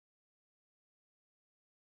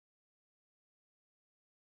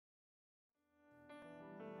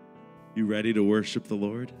You ready to worship the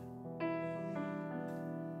Lord?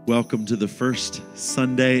 Welcome to the first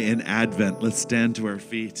Sunday in Advent. Let's stand to our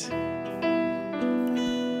feet.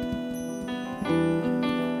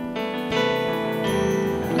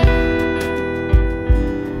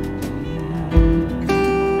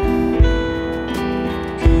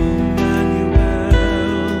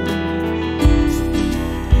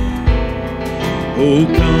 Oh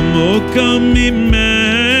come,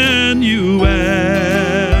 Emmanuel,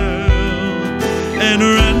 and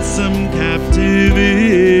ransom captive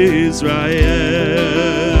Israel,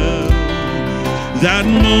 that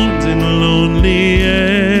moaned in lonely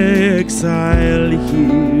exile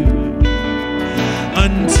here,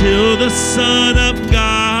 until the Son of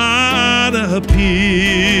God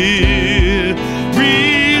appear.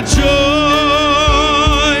 Rejoice,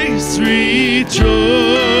 rejoice,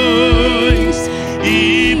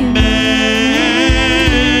 Emmanuel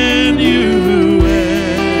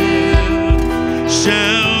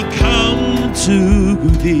shall come to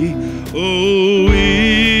thee, O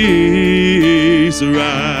Israel.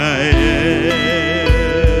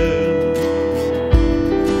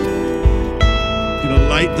 Gonna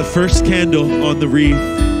light the first candle on the wreath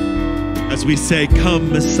as we say,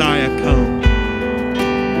 "Come, Messiah, come."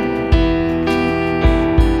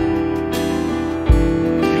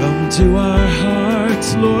 Come to our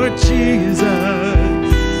hearts, Lord Jesus.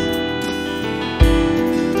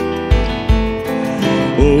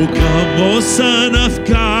 Oh, come, O Son of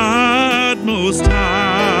God Most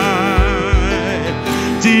High,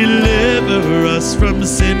 deliver us from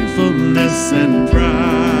sinfulness and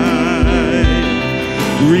pride.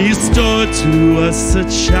 Restore to us a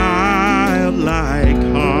childlike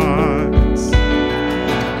heart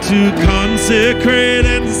to consecrate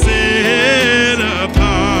and set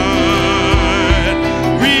apart.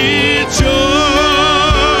 Rejoice,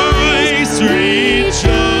 rejoice,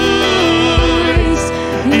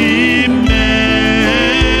 Emmanuel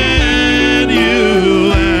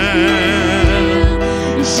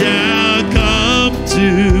shall come to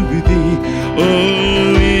thee, O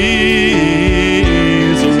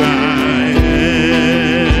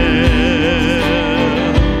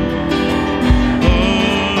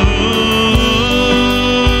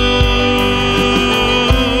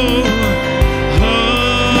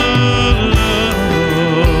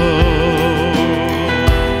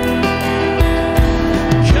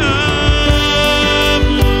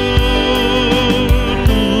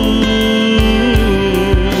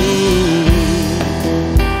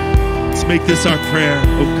this our prayer.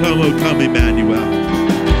 Oh come, Emmanuel.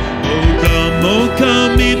 Oh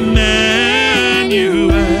come,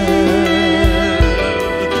 Emmanuel.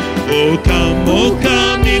 Oh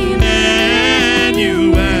come,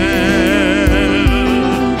 Emmanuel.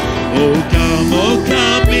 Oh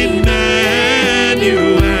come, Emmanuel.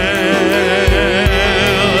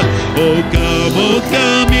 Oh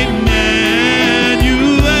come, Emmanuel.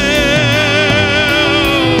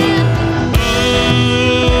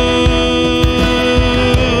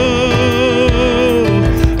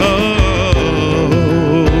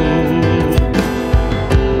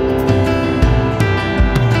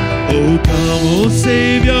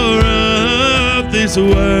 Savior of this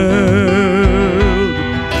world,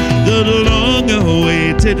 the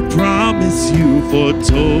long-awaited promise you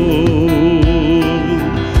foretold,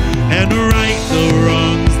 and right the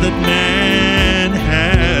wrongs that man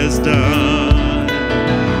has done.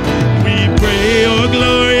 We pray your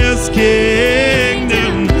glorious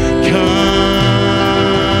kingdom come.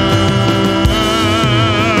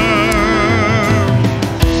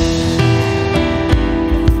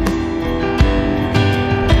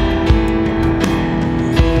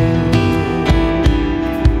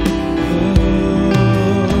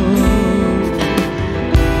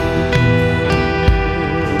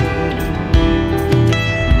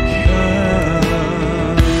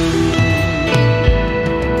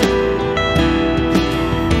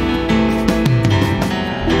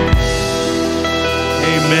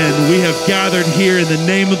 We have gathered here in the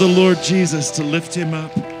name of the Lord Jesus to lift him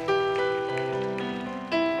up.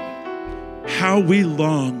 How we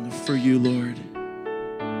long for you, Lord.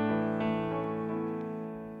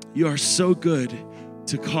 You are so good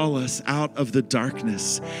to call us out of the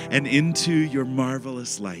darkness and into your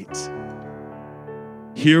marvelous light.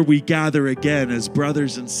 Here we gather again as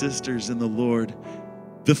brothers and sisters in the Lord,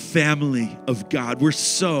 the family of God. We're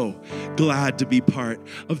so glad to be part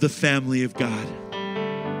of the family of God.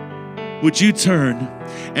 Would you turn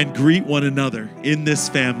and greet one another in this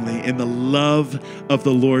family in the love of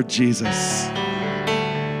the Lord Jesus?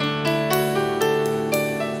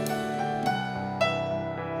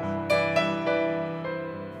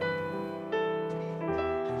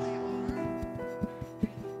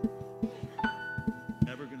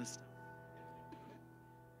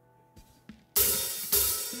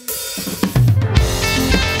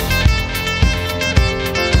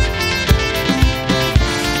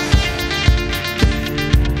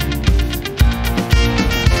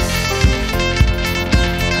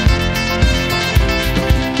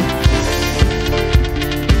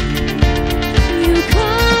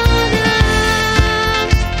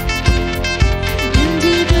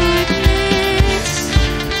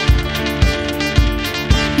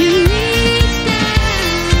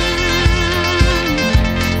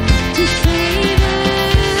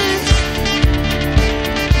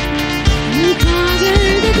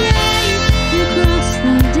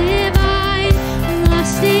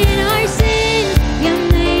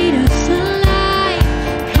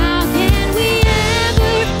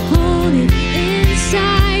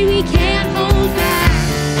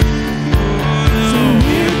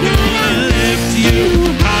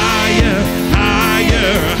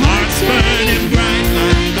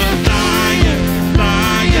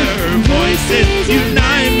 voices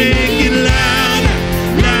unite, make it louder,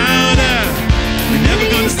 louder. We're never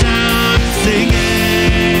gonna stop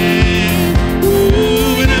singing.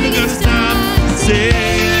 Ooh, we're never gonna stop singing.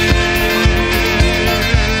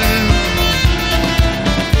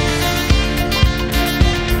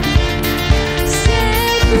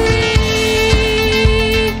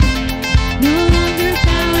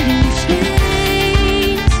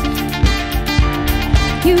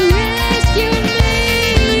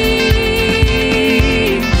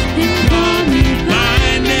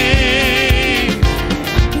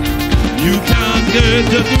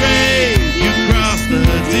 The grave, you crossed the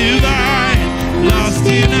divide, lost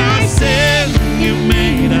in our sin, you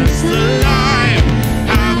made us alive.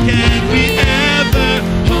 How can we ever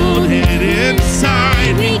hold it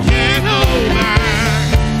inside? We can't hold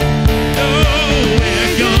back. Oh,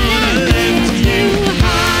 we're gonna lift you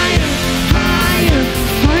higher, higher.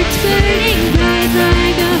 Hearts burning bright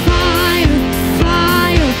like a fire,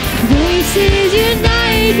 fire. Voices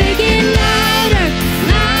unite, make it louder,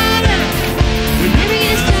 louder. We're never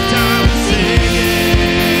gonna stop singing.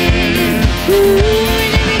 Ooh,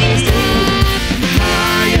 we're never gonna stop.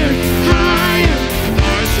 Higher, higher.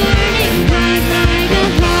 Hearts burning bright like a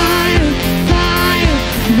fire, fire.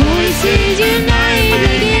 Voices unite,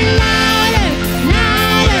 make it louder,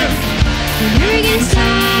 louder. We're never gonna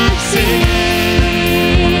stop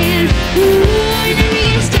singing. Ooh, we're never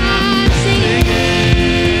gonna stop singing.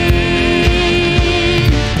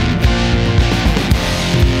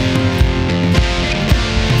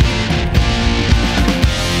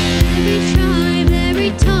 Every tribe,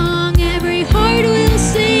 every tongue, every heart will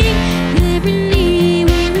sing. Every knee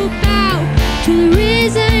will bow to the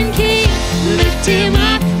risen King. Lift him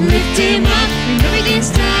up, lift him up. We're never gonna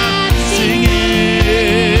stop singing.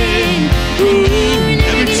 Ooh, we're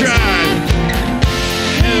never every gonna tribe,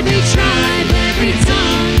 every tribe, every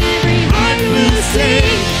tongue, every heart will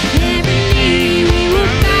sing. Every knee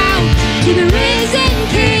will bow to the risen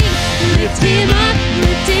King. Lift him up,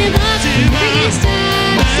 lift him up. We're never gonna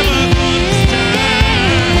stop singing.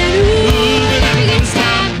 Ooh, we're never gonna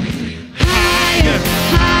stop. Higher,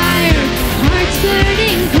 higher. Hearts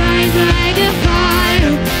burning bright like a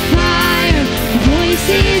fire, fire.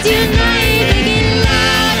 Voices unite, make it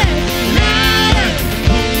louder, louder.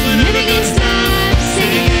 We're never gonna stop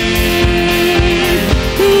singing.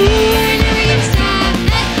 Ooh, we're never gonna stop.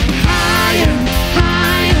 Higher,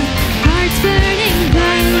 higher. Hearts burning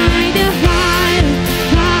bright like a fire,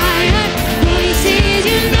 fire. Voices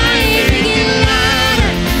unite, make it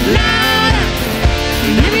louder, louder.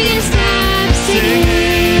 We're never gonna stop singing.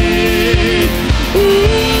 Ooh,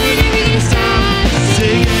 we're never gonna stop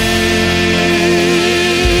singing.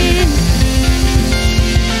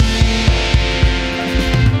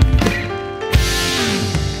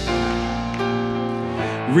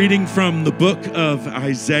 Reading from the book of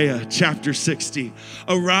Isaiah, chapter 60.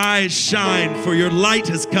 Arise, shine, for your light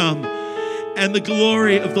has come, and the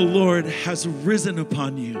glory of the Lord has risen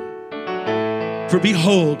upon you. For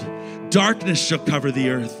behold, darkness shall cover the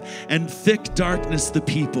earth, and thick darkness the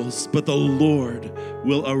peoples, but the Lord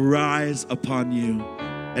will arise upon you,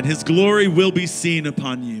 and his glory will be seen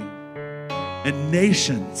upon you. And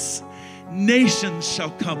nations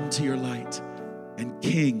shall come to your light, and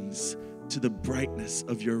kings to the brightness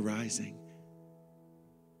of your rising.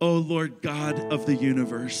 O Lord God of the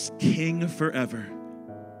universe, King forever,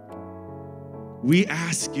 we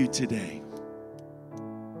ask you today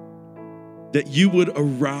that you would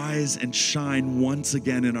arise and shine once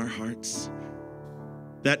again in our hearts.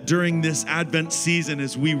 That during this Advent season,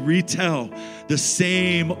 as we retell the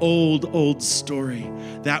same old story,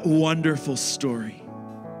 that wonderful story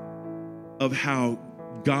of how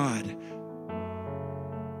God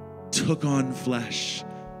took on flesh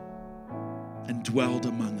and dwelled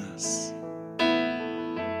among us.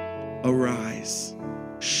 Arise,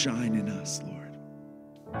 shine in us, Lord.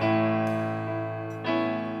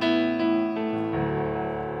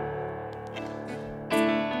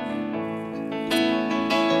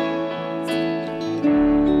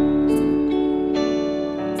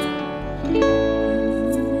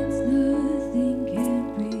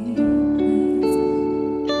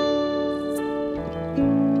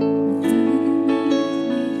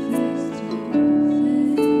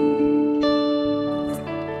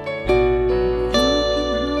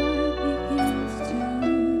 Begins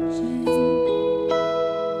to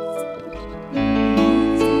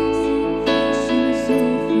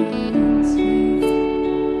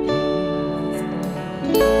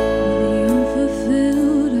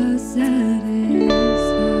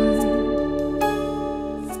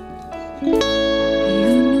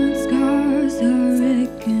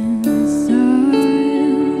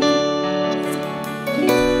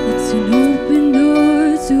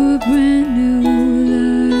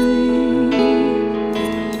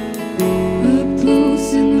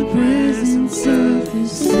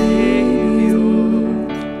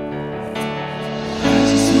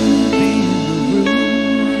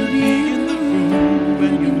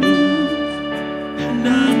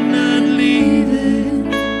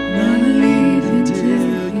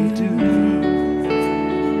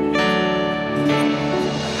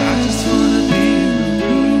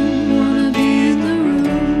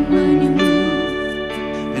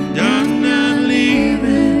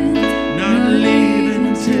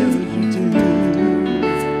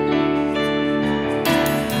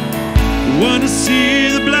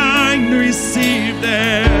and receive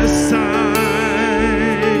their sight.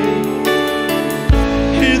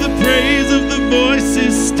 Hear the praise of the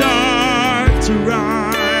voices start to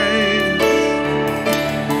rise.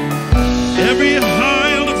 Every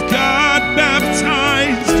child of God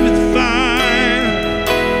baptized with fire,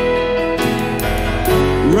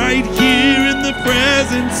 right here in the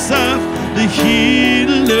presence of the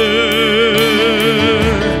healer.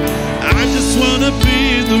 I just want to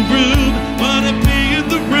be in the room, want to be in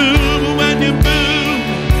the room when you move.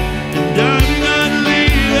 And I'm not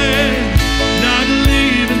leaving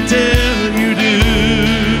till you do.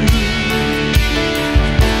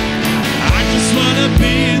 I just want to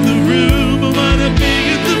be in the room, I want to be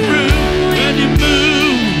in the room when you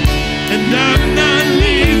move. And I'm not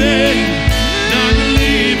leaving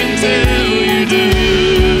till you do.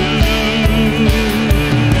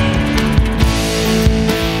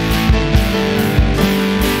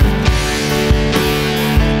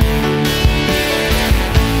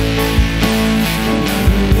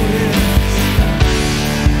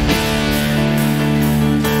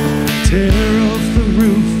 Tear off the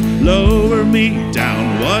roof, lower me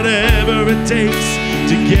down, whatever it takes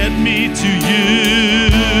to get me to you.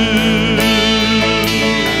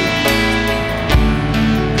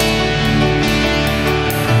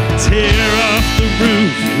 Tear off the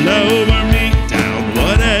roof, lower me down,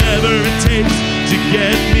 whatever it takes to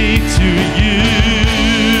get me to you.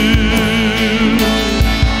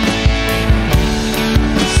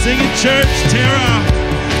 Sing it, church, tear off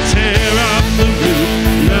the roof,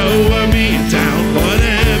 lower me down,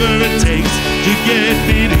 whatever it takes to get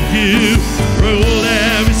me to you. Roll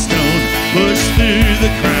every stone, push through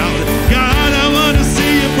the crowd. God, I want to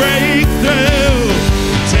see you break through.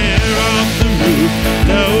 Tear off the roof,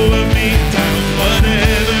 lower me down,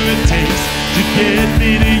 whatever it takes to get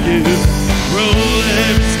me to you. Roll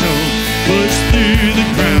every stone, push through the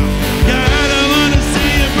crowd. God, I want to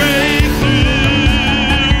see you break through.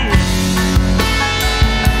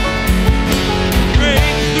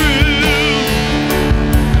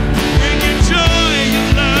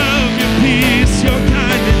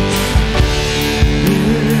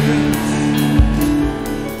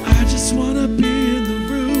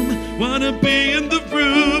 Be in the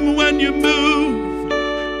room when you move,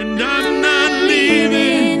 and I'm not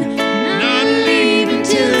leaving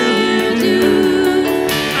till you do.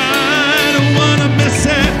 I don't wanna miss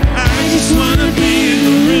it. I just wanna be in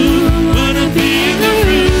the room, wanna be in the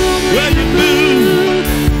room when you move,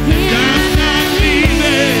 and I'm not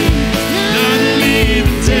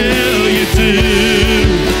leaving till you do.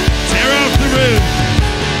 Tear off the roof,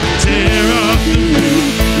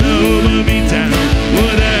 lower me down,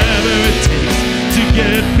 whatever it takes to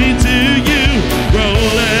get me to you.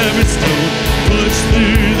 Roll every stone, push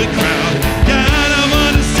through the crowd. God, I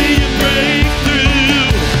want to see you break through.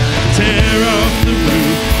 Tear off the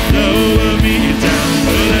roof, lower me down,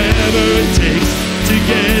 whatever it takes to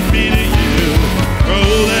get me to you.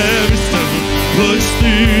 Roll every stone, push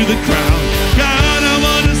through the crowd. God, I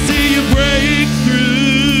want to see you break through.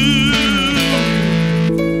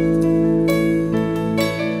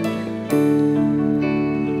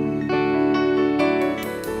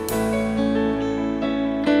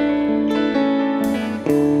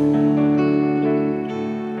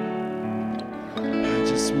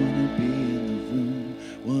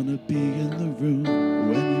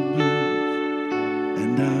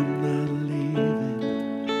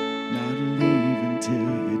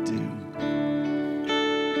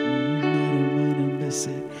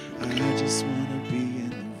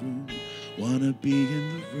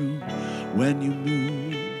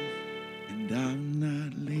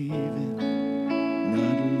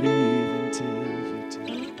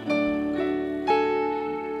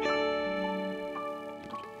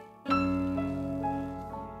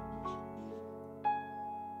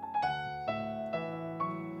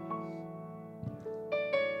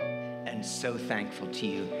 So thankful to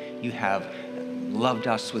you. You have loved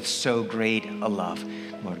us with so great a love,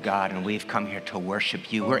 Lord God, and we've come here to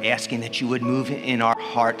worship you. We're asking that you would move in our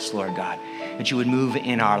hearts, Lord God, that you would move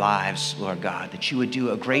in our lives, Lord God, that you would do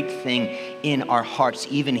a great thing in our hearts,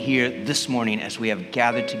 even here this morning as we have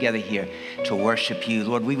gathered together here to worship you.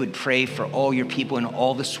 Lord, we would pray for all your people in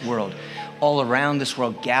all this world, all around this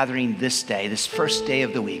world, gathering this day, this first day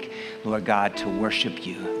of the week, Lord God, to worship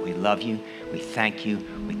you. We love you. We thank you.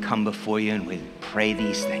 We come before you and we pray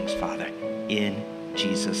these things, Father, in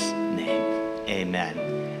Jesus' name. Amen.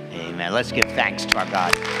 Amen. Let's give thanks to our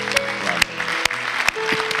God.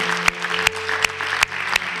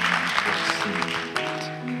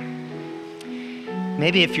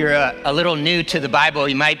 Maybe if you're a little new to the Bible,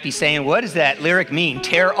 you might be saying, what does that lyric mean?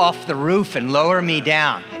 Tear off the roof and lower me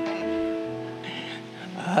down.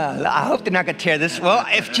 I hope they're not going to tear this. Well,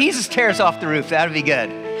 if Jesus tears off the roof, that would be good.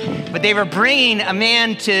 But they were bringing a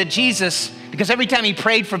man to Jesus because every time he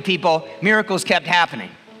prayed for people, miracles kept happening.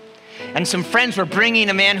 And some friends were bringing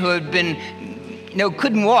a man who had been,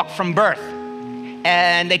 couldn't walk from birth.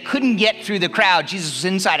 And they couldn't get through the crowd. Jesus was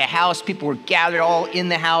inside a house. People were gathered all in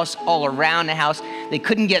the house, all around the house. They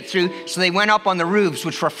couldn't get through, so they went up on the roofs,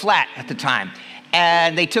 which were flat at the time.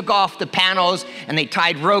 And they took off the panels, and they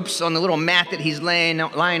tied ropes on the little mat that he's lying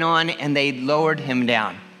on, and they lowered him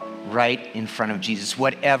down right in front of Jesus.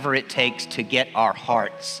 Whatever it takes to get our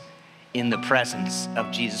hearts in the presence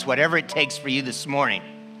of Jesus. Whatever it takes for you this morning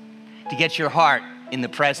to get your heart in the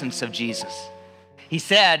presence of Jesus. He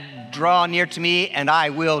said, draw near to me and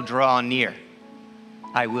I will draw near.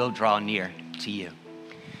 I will draw near to you.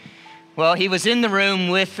 Well, he was in the room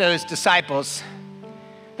with those disciples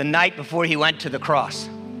the night before he went to the cross.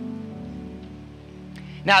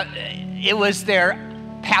 Now, it was their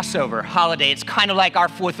Passover holiday. It's kind of like our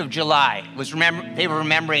 4th of July. They were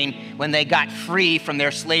remembering when they got free from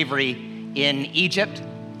their slavery in Egypt.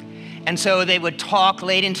 And so they would talk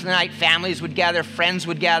late into the night. Families would gather, friends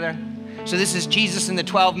would gather. So this is Jesus and the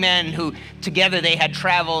 12 men who together they had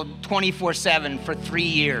traveled 24/7 for 3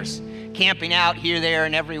 years, camping out here, there,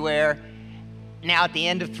 and everywhere. Now at the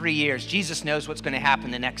end of 3 years, Jesus knows what's going to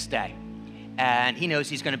happen the next day. And he knows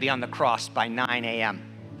he's going to be on the cross by 9 a.m.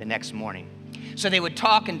 the next morning. So they would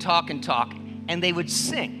talk and talk and talk, and they would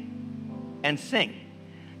sing and sing.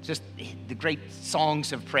 Just the great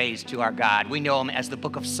songs of praise to our God. We know them as the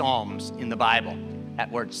book of Psalms in the Bible.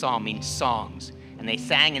 That word psalm means songs. And they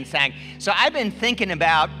sang and sang. So I've been thinking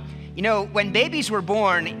about, when babies were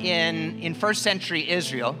born in first century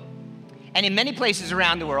Israel, and in many places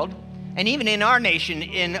around the world, and even in our nation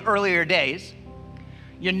in earlier days,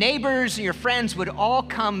 your neighbors and your friends would all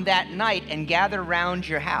come that night and gather around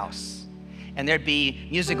your house. And there'd be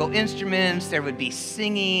musical instruments, there would be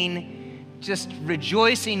singing, just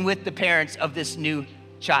rejoicing with the parents of this new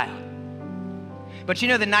child. But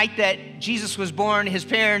the night that Jesus was born, his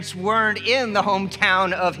parents weren't in the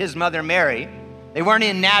hometown of his mother Mary. They weren't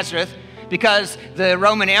in Nazareth because the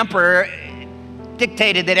Roman emperor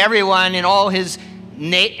dictated that everyone in all his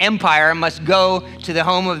empire must go to the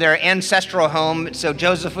home of their ancestral home. So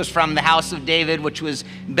Joseph was from the house of David, which was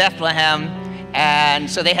Bethlehem. And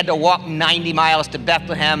so they had to walk 90 miles to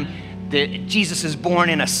Bethlehem. Jesus is born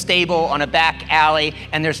in a stable on a back alley,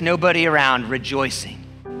 and there's nobody around rejoicing.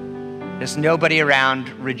 There's nobody around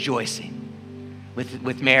rejoicing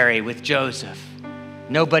with Mary, with Joseph.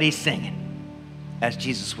 Nobody singing as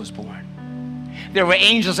Jesus was born. There were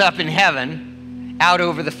angels up in heaven, out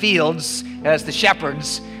over the fields, as the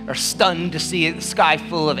shepherds are stunned to see the sky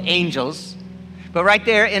full of angels. But right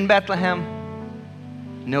there in Bethlehem,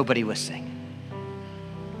 nobody was singing.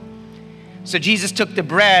 So Jesus took the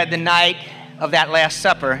bread the night of that Last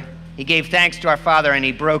Supper. He gave thanks to our Father and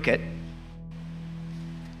he broke it.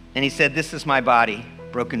 And he said, this is my body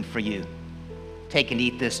broken for you. Take and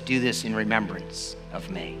eat this, do this in remembrance of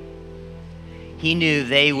me. He knew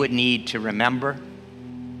they would need to remember.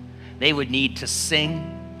 They would need to sing.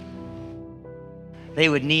 They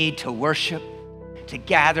would need to worship, to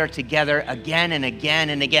gather together again and again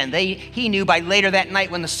and again. He knew by later that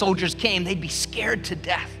night when the soldiers came, they'd be scared to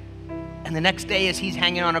death. And the next day as he's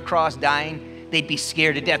hanging on a cross dying, they'd be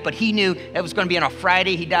scared to death. But he knew it was going to be on a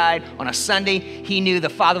Friday he died. On a Sunday, he knew the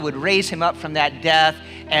Father would raise him up from that death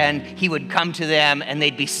and he would come to them and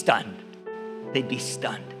they'd be stunned. They'd be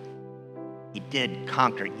stunned. He did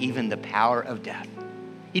conquer even the power of death.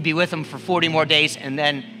 He'd be with them for 40 more days and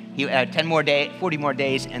then 40 more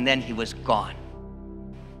days and then he was gone.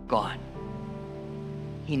 Gone.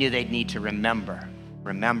 He knew they'd need to remember,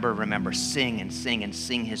 sing and sing and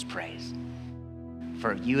sing his praise.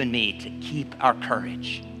 For you and me to keep our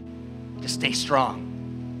courage, to stay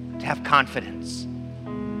strong, to have confidence,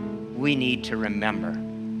 we need to remember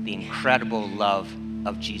the incredible love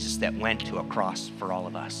of Jesus that went to a cross for all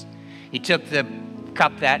of us. He took the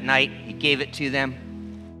cup that night, he gave it to them.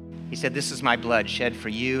 He said, this is my blood shed for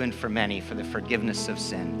you and for many for the forgiveness of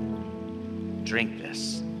sin. Drink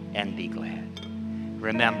this and be glad.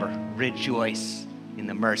 Remember, rejoice in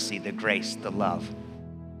the mercy, the grace, the love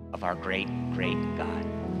of our great, great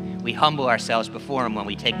God. We humble ourselves before him when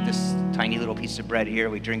we take this tiny little piece of bread here.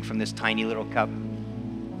 We drink from this tiny little cup.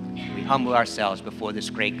 We humble ourselves before this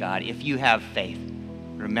great God. If you have faith,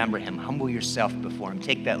 remember him. Humble yourself before him.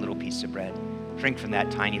 Take that little piece of bread. Drink from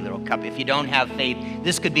that tiny little cup. If you don't have faith,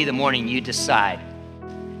 this could be the morning you decide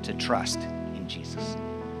to trust in Jesus.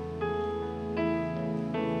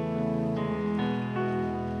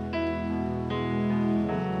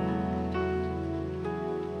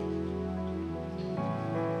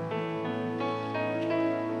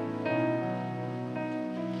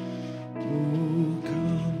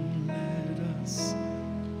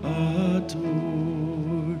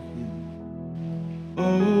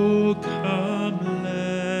 come,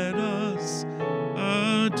 let us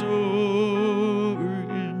adore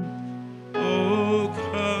him. Oh,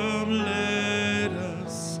 come, let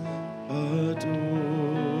us adore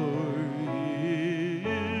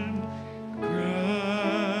him.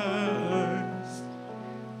 Christ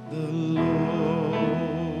the Lord.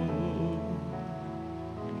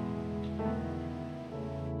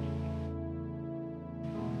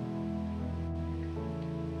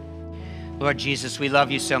 Lord Jesus, we love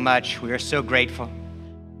you so much. We are so grateful.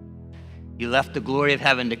 You left the glory of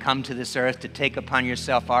heaven to come to this earth, to take upon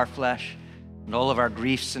yourself our flesh and all of our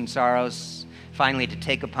griefs and sorrows, finally to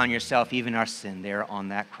take upon yourself even our sin there on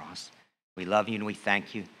that cross. We love you and we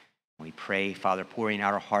thank you. We pray, Father, pouring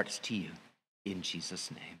out our hearts to you in Jesus'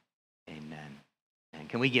 name. Amen. And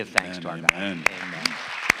can we give thanks to our God? Amen. Amen.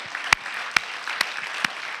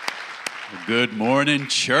 Good morning,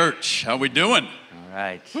 church. How we doing? All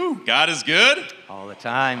right. Whew, God is good All the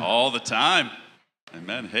time. all the time.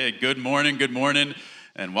 Amen. Hey, good morning,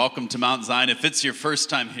 and welcome to Mount Zion. If it's your first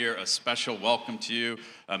time here, a special welcome to you.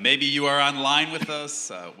 Maybe you are online with us.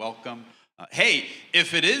 Welcome. Hey,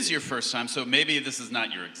 if it is your first time, so maybe this is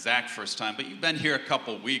not your exact first time, but you've been here a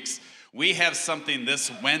couple weeks, we have something this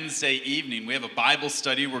Wednesday evening. We have a Bible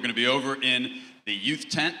study. We're going to be over in the youth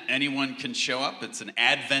tent. Anyone can show up. It's an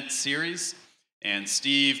Advent series. And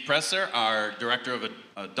Steve Presser, our director of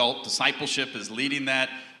adult discipleship, is leading that.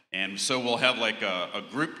 And so we'll have like a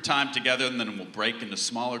group time together, and then we'll break into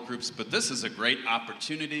smaller groups. But this is a great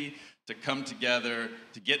opportunity to come together,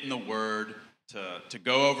 to get in the Word, to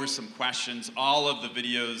go over some questions. All of the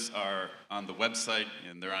videos are on the website,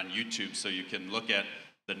 and they're on YouTube, so you can look at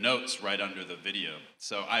the notes right under the video.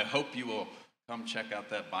 So I hope you will come check out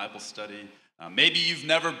that Bible study. Maybe you've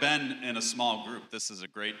never been in a small group. This is a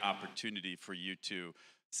great opportunity for you to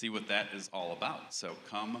see what that is all about. So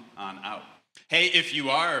come on out. Hey, if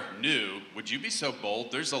you are new, would you be so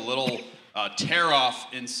bold? There's a little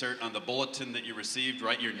tear-off insert on the bulletin that you received.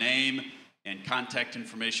 Write your name and contact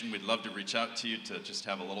information. We'd love to reach out to you to just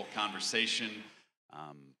have a little conversation.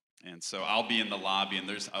 And so I'll be in the lobby, and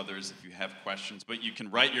there's others if you have questions. But you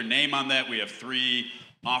can write your name on that. We have 3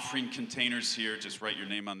 offering containers here. Just write your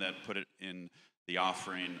name on that, put it in the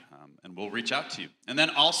offering, and we'll reach out to you. And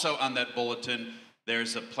then also on that bulletin,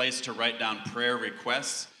 there's a place to write down prayer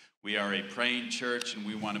requests. We are a praying church, and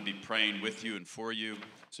we want to be praying with you and for you.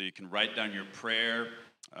 So you can write down your prayer.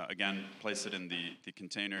 Again, place it in the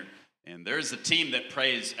container. And there's a team that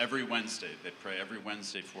prays every Wednesday. They pray every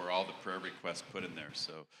Wednesday for all the prayer requests put in there.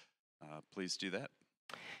 So please do that.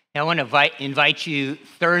 I want to invite you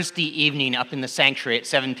Thursday evening up in the sanctuary at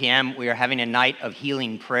 7 p.m. We are having a night of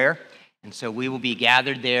healing prayer. And so we will be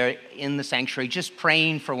gathered there in the sanctuary just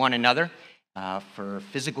praying for one another, for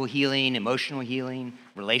physical healing, emotional healing,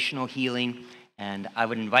 relational healing. And I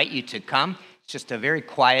would invite you to come. It's just a very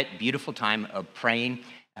quiet, beautiful time of praying.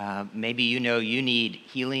 Maybe you know you need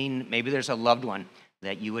healing. Maybe there's a loved one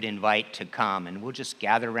that you would invite to come. And we'll just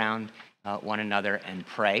gather around one another and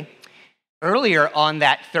pray. Earlier on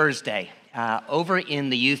that Thursday, over in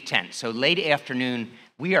the youth tent, so late afternoon,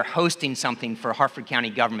 we are hosting something for Harford County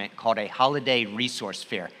government called a holiday resource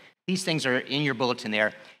fair. These things are in your bulletin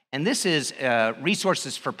there. And this is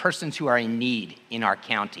resources for persons who are in need in our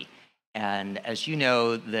county. And as you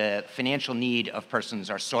know, the financial need of persons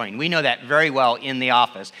are soaring. We know that very well in the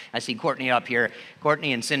office. I see Courtney up here.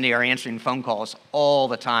 Courtney and Cindy are answering phone calls all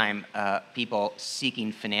the time, people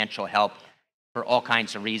seeking financial help for all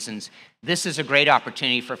kinds of reasons. This is a great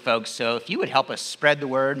opportunity for folks, so if you would help us spread the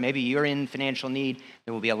word, maybe you're in financial need,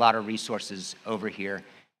 there will be a lot of resources over here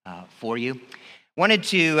for you. Wanted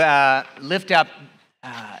to lift up,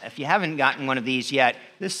 if you haven't gotten one of these yet,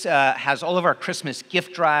 this has all of our Christmas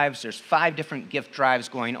gift drives. There's 5 different gift drives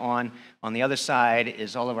going on. On the other side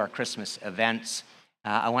is all of our Christmas events.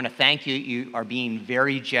 I want to thank you. You are being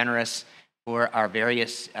very generous for our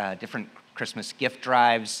various different Christmas gift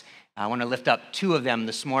drives. I want to lift up 2 of them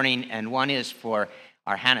this morning, and one is for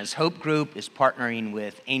our Hannah's Hope group, is partnering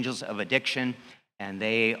with Angels of Addiction, and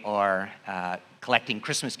they are collecting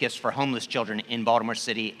Christmas gifts for homeless children in Baltimore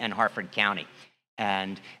City and Harford County.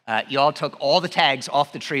 And you all took all the tags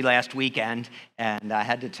off the tree last weekend, and I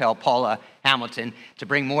had to tell Paula Hamilton to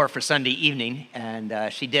bring more for Sunday evening,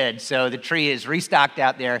 and she did. So the tree is restocked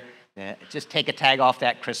out there. Just take a tag off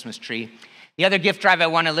that Christmas tree. The other gift drive I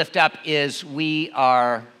want to lift up is we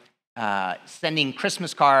are sending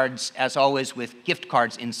Christmas cards, as always, with gift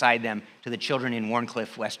cards inside them to the children in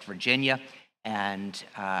Warncliffe, West Virginia. And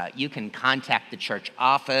you can contact the church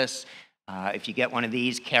office. If you get one of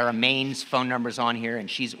these, Kara Main's phone number's on here, and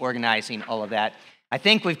she's organizing all of that. I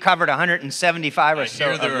think we've covered 175 or so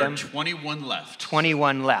Here of there them. are 21 left.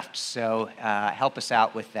 21 left, so help us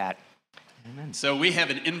out with that. Amen. So we have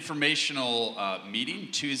an informational meeting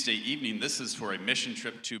Tuesday evening. This is for a mission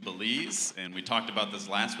trip to Belize, and we talked about this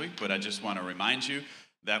last week, but I just want to remind you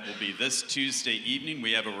that will be this Tuesday evening.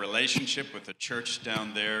 We have a relationship with a church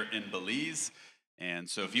down there in Belize, and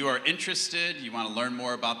so if you are interested, you want to learn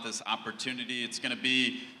more about this opportunity, it's going to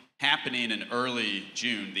be happening in early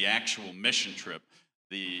June, the actual mission trip.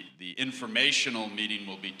 The informational meeting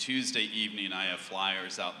will be Tuesday evening. I have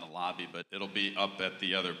flyers out in the lobby, but it'll be up at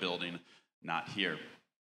the other building, not here.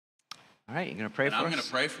 All right, you're going to pray for us? I'm going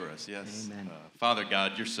to pray for us, yes. Amen. Father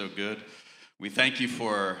God, you're so good. We thank you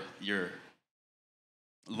for your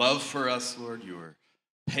love for us, Lord, your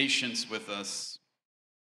patience with us.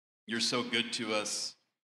 You're so good to us.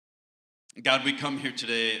 God, we come here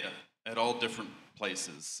today at all different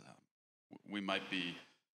places. We might be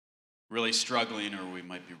really struggling, or we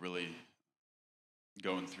might be really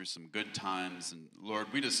going through some good times. And Lord,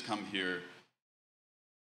 we just come here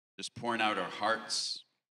just pouring out our hearts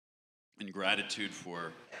in gratitude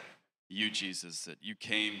for you, Jesus, that you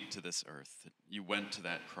came to this earth, that you went to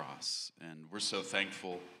that cross. And we're so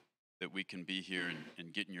thankful that we can be here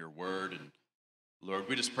and get in your word. And Lord,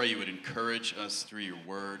 we just pray you would encourage us through your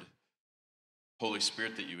word. Holy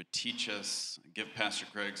Spirit, that you would teach us, give Pastor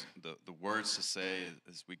Craig the words to say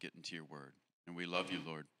as we get into your word. And we love you,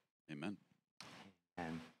 Lord. Amen.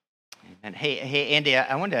 And hey, Andy,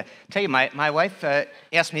 I wanted to tell you, my wife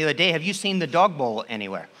asked me the other day, have you seen the dog bowl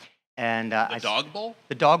anywhere? And The dog bowl?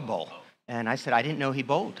 The dog bowl. And I said, I didn't know he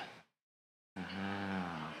bowled.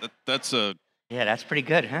 That's a... Yeah, that's pretty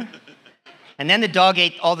good, huh? And then the dog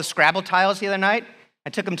ate all the Scrabble tiles the other night. I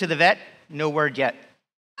took him to the vet. No word yet.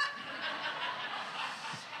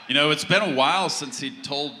 You know, it's been a while since he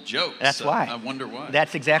told jokes. That's why. I wonder why.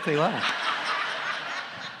 That's exactly why.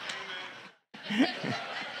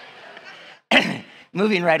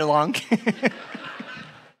 Moving right along.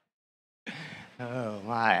 Oh,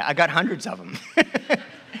 my. I got hundreds of them.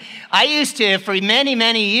 I used to, for many,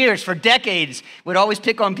 many years, for decades, would always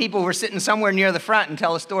pick on people who were sitting somewhere near the front and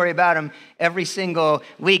tell a story about them every single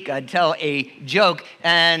week. I'd tell a joke.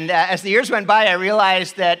 And as the years went by, I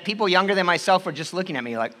realized that people younger than myself were just looking at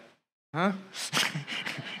me like, huh?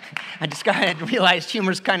 I just realized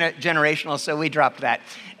humor's kind of generational, so we dropped that.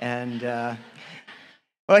 And,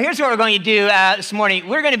 well, here's what we're going to do this morning.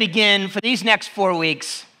 We're going to begin, for these next 4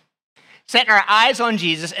 weeks, setting our eyes on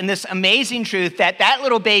Jesus and this amazing truth that that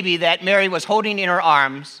little baby that Mary was holding in her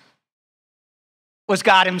arms was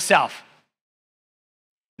God himself.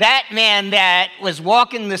 That man that was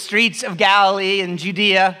walking the streets of Galilee and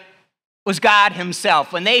Judea was God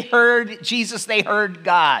himself. When they heard Jesus, they heard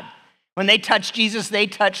God. When they touched Jesus, they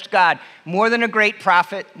touched God. More than a great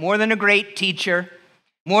prophet, more than a great teacher,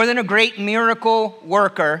 more than a great miracle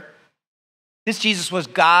worker, this Jesus was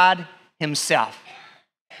God himself.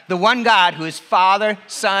 The one God who is Father,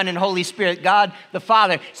 Son, and Holy Spirit. God, the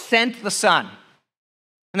Father, sent the Son.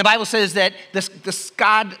 And the Bible says that this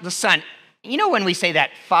God, the Son, you know when we say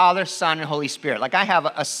that, Father, Son, and Holy Spirit, like I have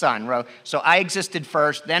a son, so I existed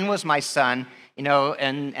first, then was my son,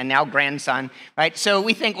 and now grandson, right? So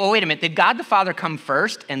we think, well, wait a minute, did God the Father come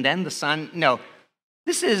first and then the Son? No,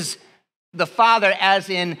 this is the Father as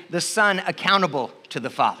in the Son accountable to the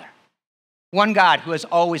Father. One God who has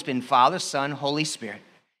always been Father, Son, Holy Spirit.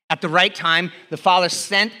 At the right time, the Father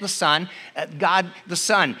sent the Son. God, the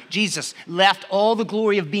Son, Jesus, left all the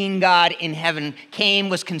glory of being God in heaven, came,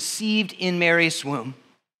 was conceived in Mary's womb,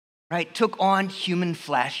 right? Took on human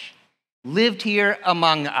flesh, lived here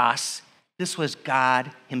among us. This was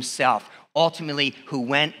God himself, ultimately, who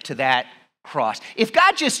went to that cross. If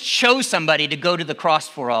God just chose somebody to go to the cross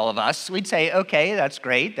for all of us, we'd say, okay, that's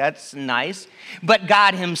great, that's nice. But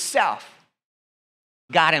God himself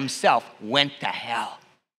went to hell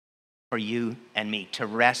for you and me, to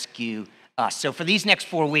rescue us. So for these next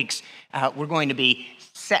 4 weeks, we're going to be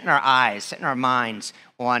setting our eyes, setting our minds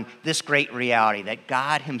on this great reality that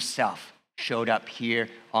God himself showed up here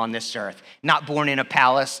on this earth. Not born in a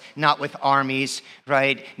palace, not with armies,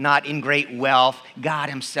 right? Not in great wealth. God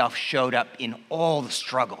himself showed up in all the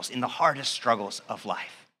struggles, in the hardest struggles of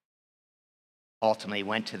life. Ultimately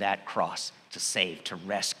went to that cross to save, to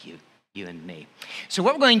rescue you and me. So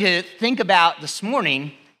what we're going to think about this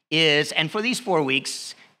morning is, and for these 4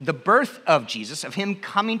 weeks, the birth of Jesus, of him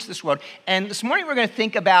coming to this world. And this morning we're going to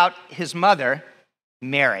think about his mother,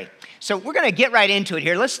 Mary. So we're going to get right into it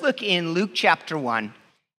here. Let's look in Luke chapter 1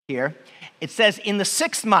 here. It says, in the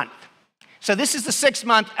 6th month. So this is the 6th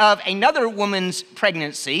month of another woman's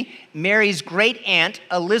pregnancy, Mary's great aunt,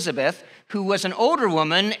 Elizabeth, who was an older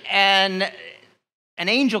woman, and an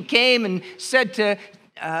angel came and said to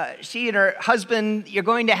she and her husband, you're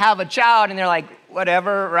going to have a child. And they're like,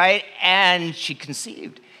 whatever, right? And she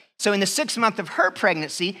conceived. So in the 6th month of her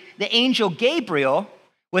pregnancy, the angel Gabriel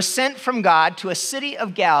was sent from God to a city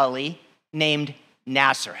of Galilee named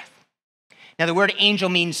Nazareth. Now, the word angel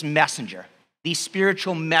means messenger. These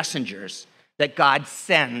spiritual messengers that God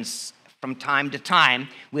sends from time to time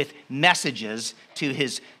with messages to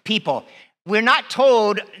his people. We're not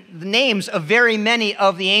told the names of very many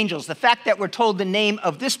of the angels. The fact that we're told the name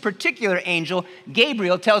of this particular angel,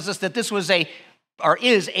 Gabriel, tells us that this was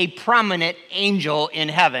is a prominent angel in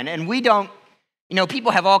heaven. And we don't,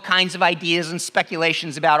 people have all kinds of ideas and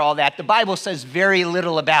speculations about all that. The Bible says very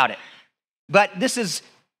little about it. But this is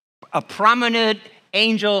a prominent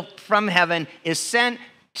angel from heaven is sent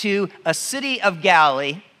to a city of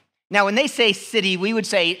Galilee. Now, when they say city, we would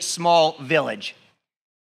say small village.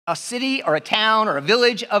 A city or a town or a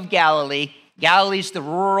village of Galilee. Galilee's the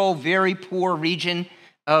rural, very poor region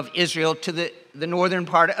of Israel, to the northern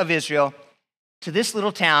part of Israel, to this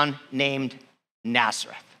little town named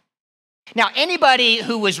Nazareth. Now, anybody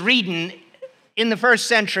who was reading in the 1st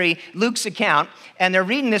century Luke's account, and they're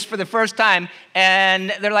reading this for the first time,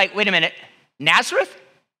 and they're like, wait a minute, Nazareth?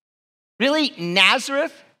 Really,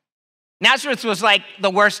 Nazareth? Nazareth was like the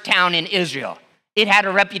worst town in Israel. It had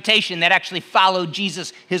a reputation that actually followed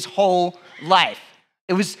Jesus his whole life.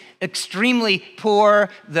 It was extremely poor.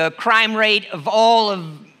 The crime rate of all of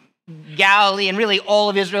Galilee and really all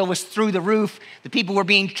of Israel was through the roof. The people were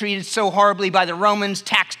being treated so horribly by the Romans,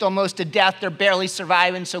 taxed almost to death. They're barely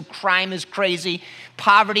surviving, so crime is crazy.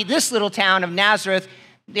 Poverty. This little town of Nazareth,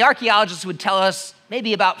 the archaeologists would tell us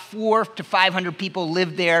maybe about 400 to 500 people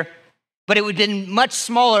lived there. But it would have been much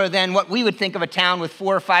smaller than what we would think of a town with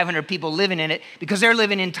 400 or 500 people living in it, because they're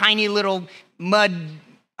living in tiny little mud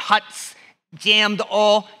huts, jammed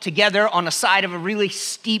all together on the side of a really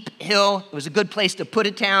steep hill. It was a good place to put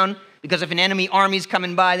a town, because if an enemy army's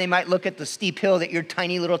coming by, they might look at the steep hill that your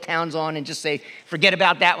tiny little town's on and just say, forget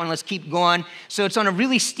about that one, let's keep going. So it's on a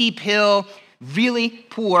really steep hill, really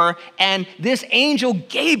poor, and this angel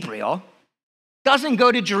Gabriel doesn't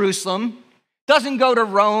go to Jerusalem, doesn't go to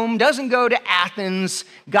Rome, doesn't go to Athens.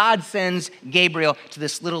 God sends Gabriel to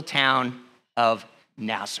this little town of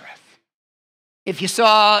Nazareth. If you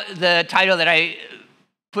saw the title that I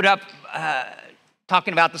put up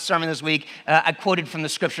talking about the sermon this week, I quoted from the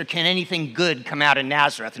scripture, can anything good come out of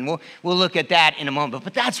Nazareth? And we'll look at that in a moment.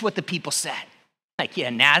 But that's what the people said. Like,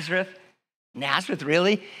 yeah, Nazareth? Nazareth,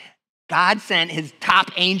 really? God sent his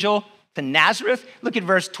top angel to Nazareth? Look at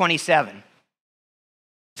verse 27.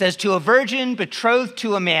 It says, to a virgin betrothed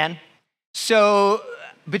to a man. So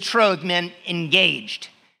betrothed meant engaged.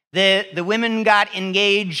 The women got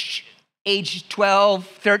engaged age 12,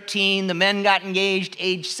 13. The men got engaged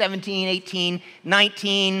age 17, 18,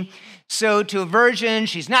 19. So to a virgin,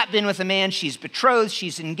 she's not been with a man. She's betrothed.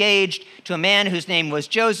 She's engaged to a man whose name was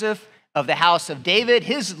Joseph of the house of David.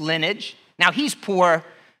 His lineage, now he's poor,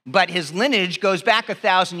 but his lineage goes back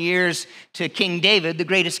 1,000 years to King David, the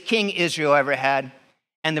greatest king Israel ever had.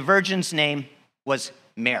 And the virgin's name was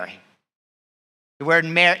Mary.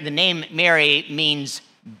 The name Mary means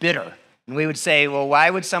bitter. And we would say, well, why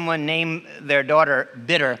would someone name their daughter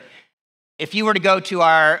bitter? If you were to go to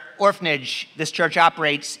our orphanage, this church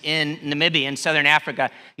operates in Namibia in southern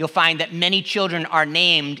Africa, you'll find that many children are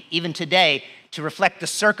named, even today, to reflect the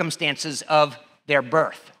circumstances of their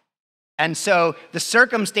birth. And so the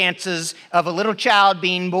circumstances of a little child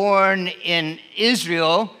being born in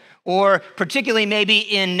Israel, or particularly maybe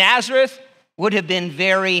in Nazareth, would have been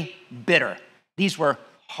very bitter. These were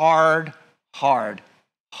hard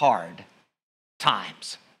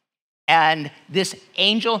times. And this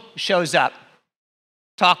angel shows up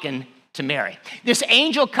talking to Mary. This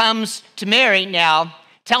angel comes to Mary now,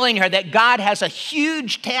 telling her that God has a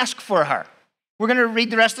huge task for her. We're going to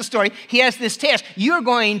read the rest of the story. He has this task. You're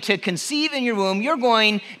going to conceive in your womb. You're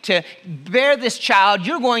going to bear this child.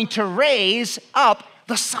 You're going to raise up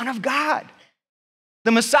the Son of God,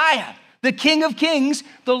 the Messiah, the King of Kings,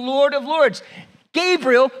 the Lord of Lords.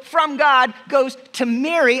 Gabriel from God goes to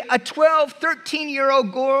Mary, a 12,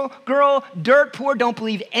 13-year-old girl, dirt poor. Don't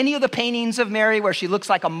believe any of the paintings of Mary where she looks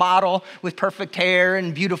like a model with perfect hair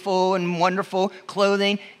and beautiful and wonderful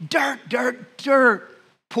clothing. Dirt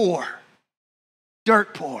poor.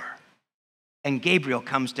 Dirt poor. And Gabriel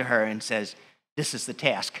comes to her and says, this is the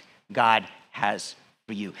task God has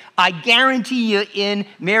for you. I guarantee you in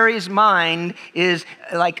Mary's mind is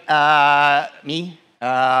like, me?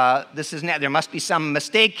 There must be some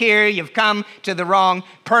mistake here. You've come to the wrong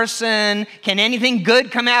person. Can anything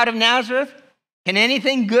good come out of Nazareth? Can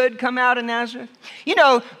anything good come out of Nazareth? You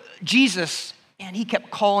know, Jesus and he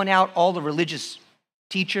kept calling out all the religious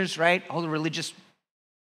teachers, right? All the religious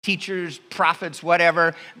teachers, prophets,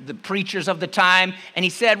 whatever, the preachers of the time. And he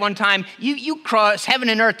said one time, you cross heaven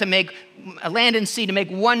and earth to make a land and sea to make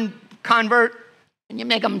one convert, and you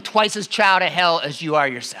make them twice as child of hell as you are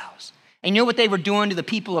yourselves. And you know what they were doing to the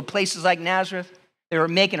people of places like Nazareth? They were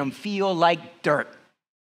making them feel like dirt.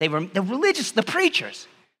 They were the religious, the preachers,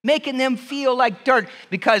 making them feel like dirt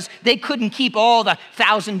because they couldn't keep all the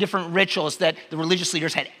 1,000 different rituals that the religious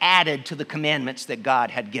leaders had added to the commandments that God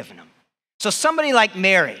had given them. So somebody like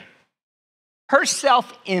Mary, her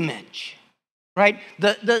self-image, right?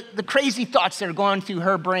 The crazy thoughts that are going through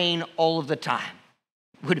her brain all of the time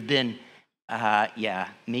would have been,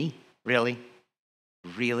 me? Really?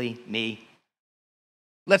 Really? Me?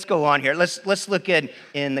 Let's go on here. Let's look in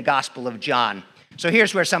the Gospel of John. So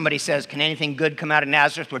here's where somebody says, can anything good come out of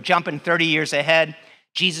Nazareth? We're jumping 30 years ahead.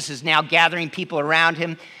 Jesus is now gathering people around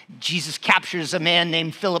him. Jesus captures a man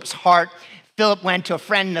named Philip's heart. Philip went to a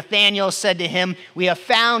friend, Nathanael, said to him, we have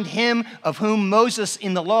found him of whom Moses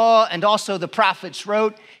in the law and also the prophets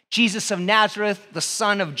wrote, Jesus of Nazareth, the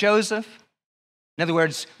son of Joseph. In other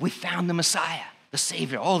words, we found the Messiah, the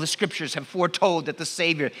Savior. All the scriptures have foretold that the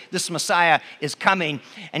Savior, this Messiah, is coming.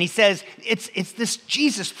 And he says, it's this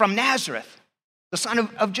Jesus from Nazareth, the son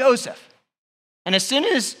of Joseph. And as soon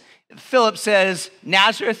as Philip says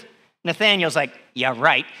Nazareth, Nathanael's like, yeah,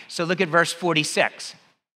 right. So look at verse 46.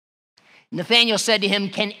 Nathanael said to him,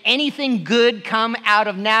 can anything good come out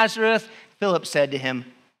of Nazareth? Philip said to him,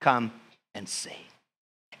 come and see.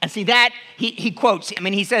 And see that, he quotes,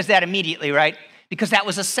 he says that immediately, right? Because that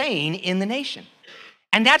was a saying in the nation.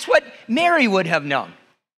 And that's what Mary would have known.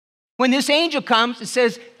 When this angel comes, it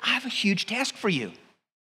says, I have a huge task for you.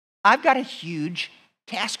 I've got a huge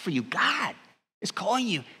task for you. God is calling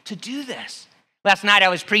you to do this. Last night I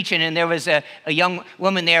was preaching and there was a young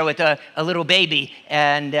woman there with a little baby,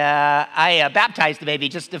 and I baptized the baby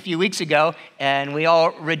just a few weeks ago, and we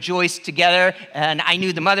all rejoiced together, and I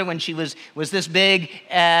knew the mother when she was this big,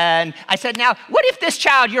 and I said, now, what if this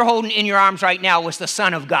child you're holding in your arms right now was the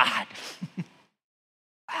Son of God?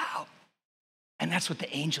 Wow. And that's what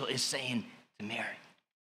the angel is saying to Mary.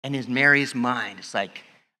 And in Mary's mind, it's like,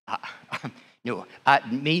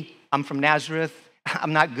 me, I'm from Nazareth.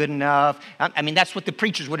 I'm not good enough. That's what the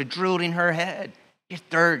preachers would have drilled in her head. You're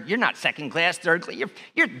third. You're not second class, third class.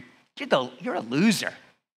 You're a loser.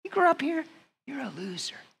 You grew up here. You're a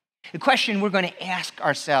loser. The question we're going to ask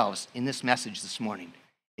ourselves in this message this morning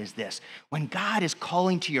is this: when God is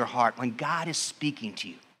calling to your heart, when God is speaking to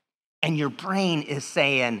you, and your brain is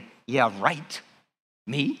saying, "Yeah, right,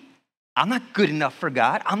 me." I'm not good enough for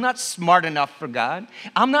God. I'm not smart enough for God.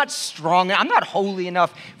 I'm not strong. I'm not holy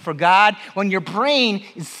enough for God. When your brain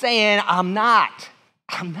is saying, I'm not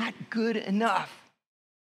good enough,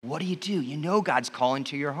 what do? You know God's calling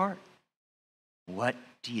to your heart. What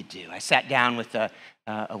do you do? I sat down with a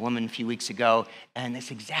woman a few weeks ago, and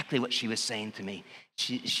that's exactly what she was saying to me.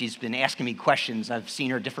 She's been asking me questions. I've seen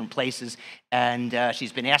her different places, and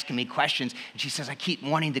she's been asking me questions. And she says, I keep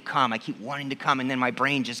wanting to come. And then my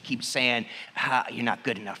brain just keeps saying, you're not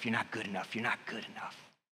good enough. You're not good enough. You're not good enough.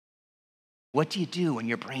 What do you do when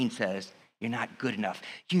your brain says you're not good enough?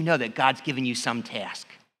 You know that God's given you some task.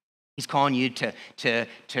 He's calling you to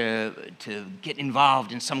get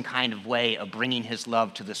involved in some kind of way of bringing his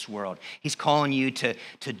love to this world. He's calling you to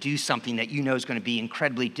do something that you know is going to be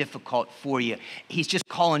incredibly difficult for you. He's just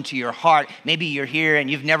calling to your heart. Maybe you're here and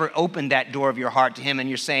you've never opened that door of your heart to him, and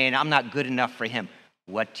you're saying, I'm not good enough for him.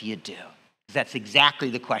 What do you do? That's exactly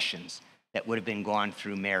the questions that would have been going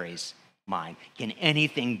through Mary's mind. Can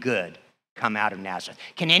anything good come out of Nazareth?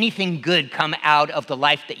 Can anything good come out of the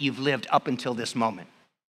life that you've lived up until this moment?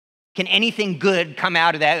 Can anything good come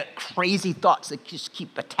out of that crazy thoughts that just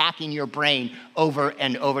keep attacking your brain over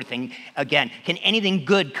and over again? Can anything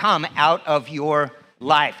good come out of your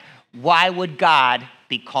life? Why would God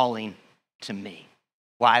be calling to me?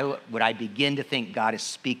 Why would I begin to think God is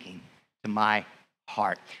speaking to my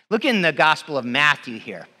heart? Look in the Gospel of Matthew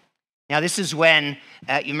here. Now, this is when,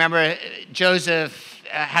 you remember, Joseph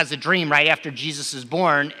has a dream right after Jesus is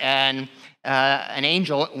born, and an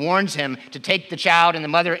angel warns him to take the child and the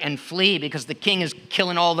mother and flee because the king is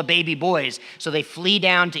killing all the baby boys. So they flee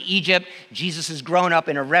down to Egypt. Jesus is grown up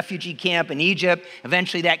in a refugee camp in Egypt.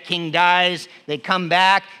 Eventually that king dies. They come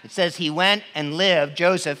back. It says he went and lived,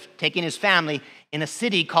 Joseph, taking his family, in a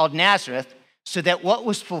city called Nazareth, so that what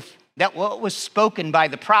was spoken by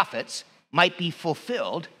the prophets might be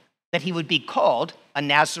fulfilled, that he would be called a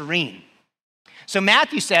Nazarene. So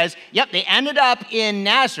Matthew says, yep, they ended up in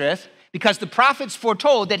Nazareth because the prophets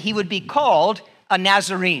foretold that he would be called a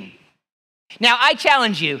Nazarene. Now, I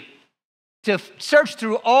challenge you, to search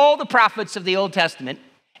through all the prophets of the Old Testament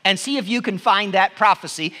and see if you can find that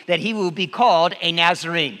prophecy that he will be called a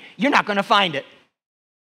Nazarene. You're not going to find it.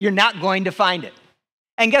 You're not going to find it.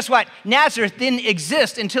 And guess what? Nazareth didn't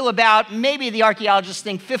exist until about, maybe the archaeologists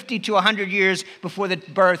think, 50 to 100 years before the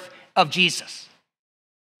birth of Jesus.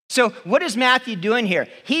 So what is Matthew doing here?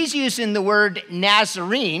 He's using the word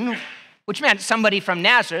Nazarene, which meant somebody from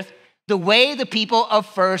Nazareth, the way the people of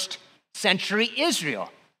first century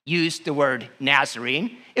Israel used the word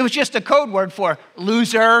Nazarene. It was just a code word for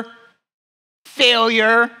loser,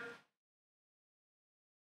 failure.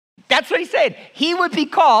 That's what he said.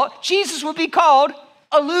 Jesus would be called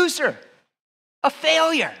a loser, a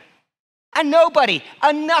failure, a nobody,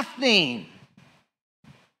 a nothing.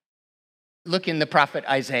 Look in the prophet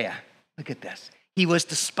Isaiah. Look at this. He was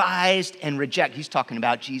despised and rejected. He's talking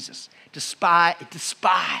about Jesus. Despised.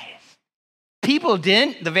 People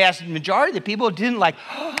didn't, the vast majority of the people didn't like,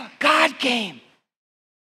 oh, God came.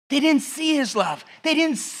 They didn't see his love. They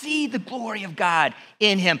didn't see the glory of God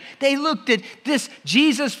in him. They looked at this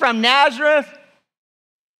Jesus from Nazareth,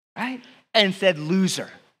 right? And said, loser,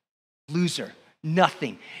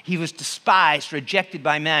 nothing. He was despised, rejected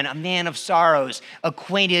by men, a man of sorrows,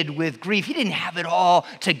 acquainted with grief. He didn't have it all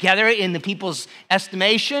together in the people's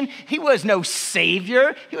estimation. He was no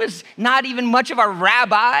savior. He was not even much of a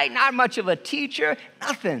rabbi, not much of a teacher,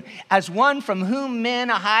 nothing. As one from whom men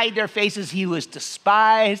hide their faces, he was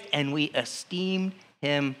despised, and we esteemed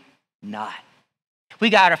him not. We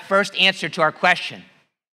got a first answer to our question.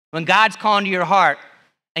 When God's calling to your heart,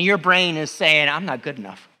 and your brain is saying, I'm not good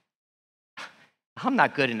enough. I'm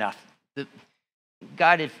not good enough.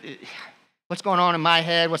 God, what's going on in my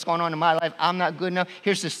head? What's going on in my life? I'm not good enough.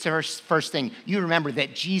 Here's the first thing. You remember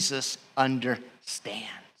that Jesus understands.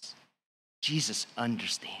 Jesus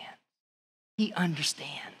understands. He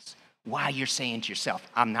understands why you're saying to yourself,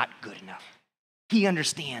 I'm not good enough. He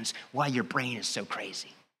understands why your brain is so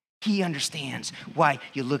crazy. He understands why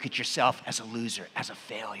you look at yourself as a loser, as a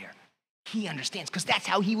failure. He understands because that's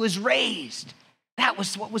how he was raised. That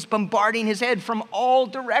was what was bombarding his head from all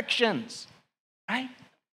directions, right?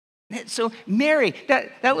 So Mary,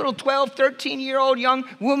 that little 12, 13-year-old young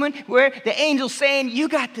woman where the angel's saying, you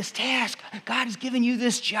got this task. God has given you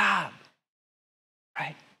this job,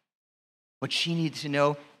 right? What she needed to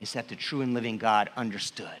know is that the true and living God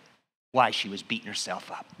understood why she was beating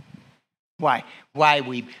herself up. Why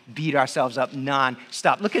we beat ourselves up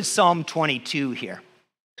nonstop. Look at Psalm 22 here.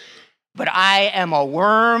 But I am a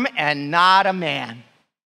worm and not a man.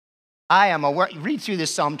 I am a worm. Read through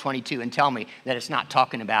this Psalm 22 and tell me that it's not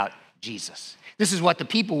talking about Jesus. This is what the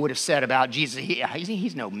people would have said about Jesus.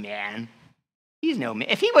 He's no man. He's no man.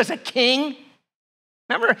 If he was a king,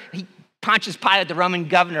 remember Pontius Pilate, the Roman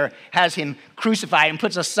governor, has him crucified and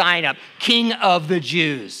puts a sign up, King of the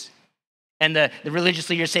Jews. And the religious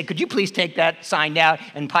leaders say, could you please take that sign down?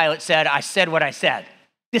 And Pilate said, I said what I said.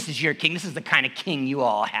 This is your king. This is the kind of king you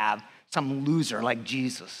all have. Some loser like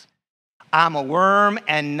Jesus. I'm a worm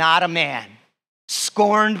and not a man,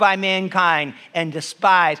 scorned by mankind and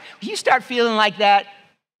despised. When you start feeling like that,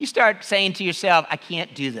 you start saying to yourself, I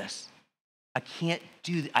can't do this. I can't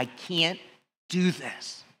do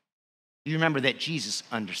this. You remember that Jesus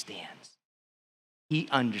understands. He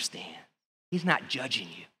understands. He's not judging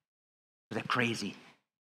you for the crazy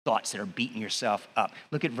thoughts that are beating yourself up.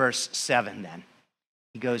 Look at verse 7 then.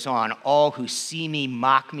 He goes on, all who see me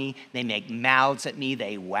mock me, they make mouths at me,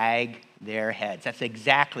 they wag their heads. That's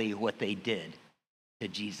exactly what they did to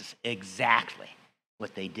Jesus. Exactly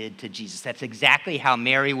what they did to Jesus. That's exactly how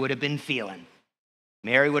Mary would have been feeling.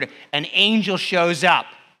 An angel shows up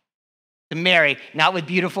to Mary, not with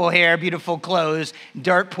beautiful hair, beautiful clothes,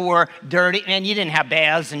 dirt poor, dirty. Man, you didn't have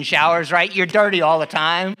baths and showers, right? You're dirty all the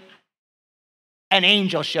time. An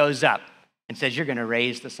angel shows up and says, you're going to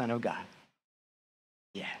raise the Son of God.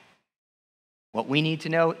 Yeah. What we need to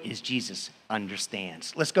know is Jesus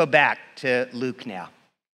understands. Let's go back to Luke now.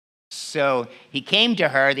 So he came to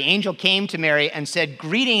her, the angel came to Mary and said,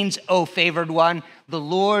 greetings, O favored one, the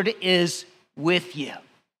Lord is with you.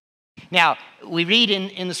 Now, we read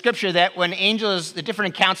in the scripture that when angels, the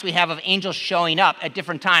different accounts we have of angels showing up at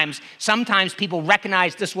different times, sometimes people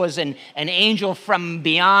recognize this was an angel from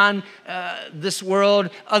beyond this world.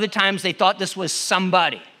 Other times they thought this was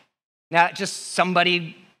somebody. Now, just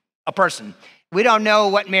somebody, a person. We don't know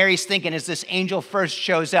what Mary's thinking as this angel first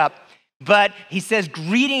shows up, but he says,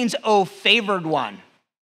 greetings, O favored one.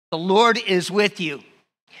 The Lord is with you.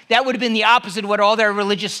 That would have been the opposite of what all their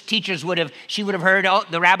religious teachers she would have heard all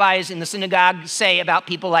the rabbis in the synagogue say about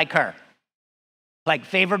people like her. Like,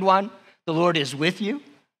 favored one, the Lord is with you.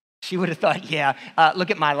 She would have thought, yeah,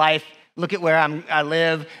 look at my life. Look at where I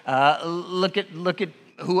live. Look at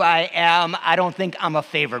who I am. I don't think I'm a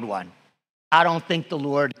favored one. I don't think the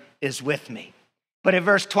Lord is with me. But at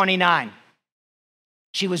verse 29,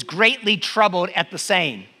 she was greatly troubled at the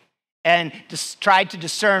saying and tried to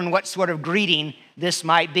discern what sort of greeting this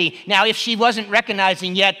might be. Now, if she wasn't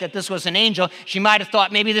recognizing yet that this was an angel, she might have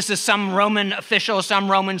thought maybe this is some Roman official,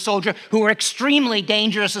 some Roman soldier who were extremely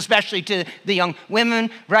dangerous, especially to the young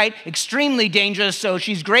women, right? Extremely dangerous, so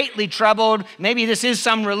she's greatly troubled. Maybe this is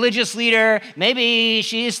some religious leader. Maybe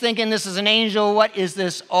she is thinking this is an angel. What is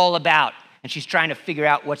this all about? And she's trying to figure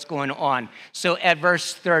out what's going on. So at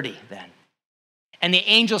verse 30 then, and the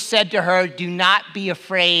angel said to her, do not be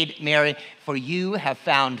afraid, Mary, for you have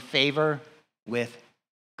found favor with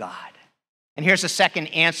God. And here's a second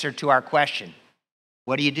answer to our question.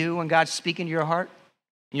 What do you do when God's speaking to your heart?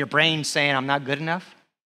 And your brain's saying, I'm not good enough?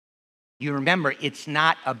 You remember, it's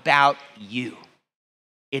not about you.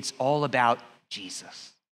 It's all about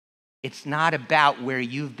Jesus. It's not about where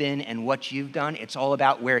you've been and what you've done. It's all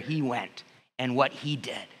about where he went and what he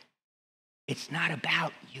did. It's not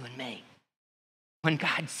about you and me. When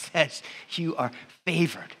God says you are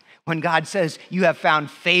favored, when God says you have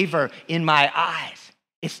found favor in my eyes,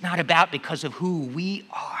 it's not about because of who we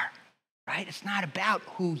are, right? It's not about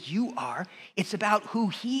who you are. It's about who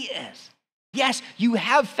he is. Yes, you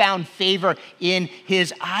have found favor in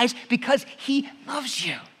his eyes because he loves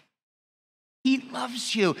you. He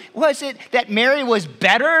loves you. Was it that Mary was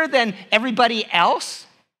better than everybody else?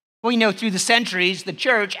 We know through the centuries, the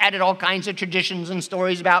church added all kinds of traditions and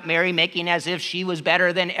stories about Mary, making as if she was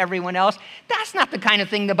better than everyone else. That's not the kind of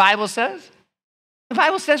thing the Bible says. The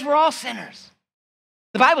Bible says we're all sinners.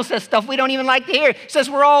 The Bible says stuff we don't even like to hear. It says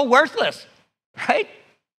we're all worthless, right?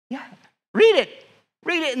 Yeah, read it.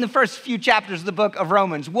 Read it in the first few chapters of the book of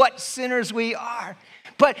Romans, what sinners we are.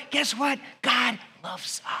 But guess what? God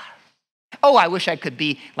loves us. Oh, I wish I could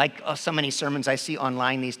be like so many sermons I see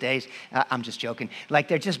online these days. I'm just joking. Like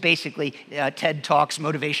they're just basically TED Talks,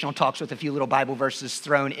 motivational talks with a few little Bible verses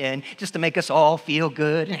thrown in just to make us all feel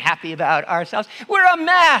good and happy about ourselves. We're a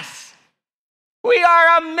mess. We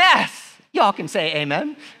are a mess. Y'all can say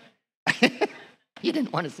amen. You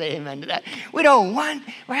didn't want to say amen to that. We don't want,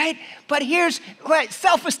 right? But here's what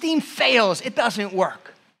self-esteem fails. It doesn't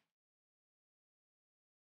work.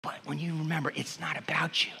 But when you remember, it's not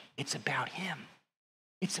about you. It's about him.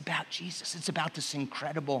 It's about Jesus. It's about this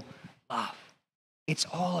incredible love. It's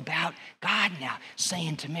all about God now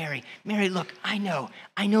saying to Mary, Mary, look, I know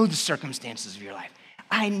the circumstances of your life.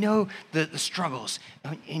 I know the struggles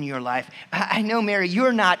in your life. I know, Mary,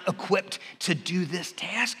 you're not equipped to do this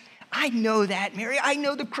task. I know that, Mary. I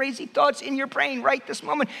know the crazy thoughts in your brain right this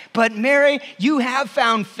moment. But Mary, you have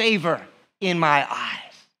found favor in my eyes.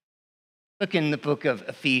 Look in the book of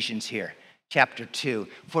Ephesians here, chapter 2.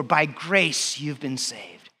 For by grace you've been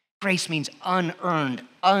saved. Grace means unearned,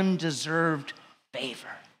 undeserved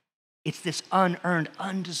favor. It's this unearned,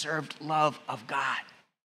 undeserved love of God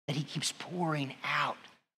that he keeps pouring out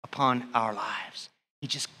upon our lives. He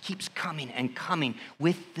just keeps coming and coming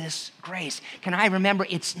with this grace. Can I remember,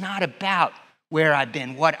 it's not about where I've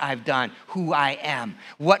been, what I've done, who I am,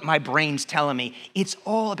 what my brain's telling me. It's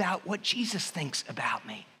all about what Jesus thinks about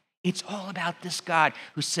me. It's all about this God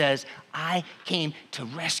who says, I came to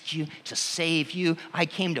rescue, to save you. I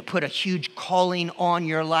came to put a huge calling on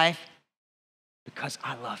your life because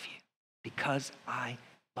I love you, because I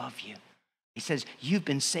love you. He says, you've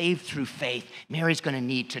been saved through faith. Mary's going to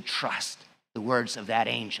need to trust the words of that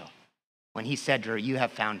angel. When he said to her, you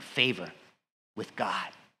have found favor with God.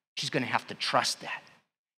 She's going to have to trust that.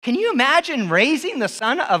 Can you imagine raising the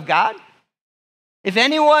Son of God? If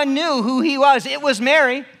anyone knew who he was, it was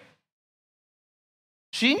Mary.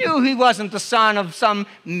 She knew he wasn't the son of some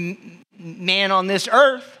man on this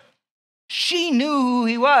earth. She knew who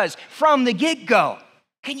he was from the get-go.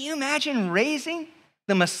 Can you imagine raising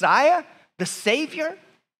the Messiah, the Savior?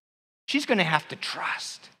 She's going to have to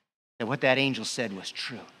trust that what that angel said was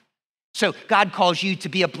true. So God calls you to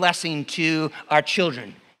be a blessing to our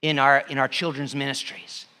children in our children's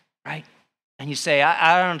ministries, right? And you say,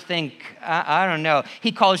 I don't know.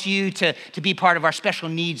 He calls you to be part of our special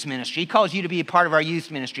needs ministry. He calls you to be a part of our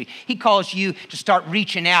youth ministry. He calls you to start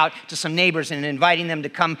reaching out to some neighbors and inviting them to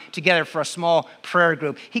come together for a small prayer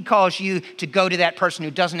group. He calls you to go to that person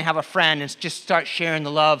who doesn't have a friend and just start sharing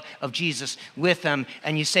the love of Jesus with them.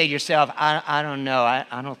 And you say to yourself, I don't know.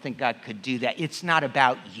 I don't think God could do that. It's not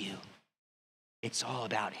about you. It's all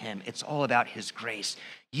about him. It's all about his grace.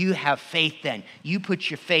 You have faith then. You put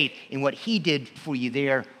your faith in what he did for you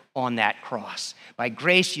there on that cross. By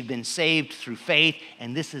grace, you've been saved through faith,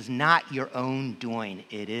 and this is not your own doing.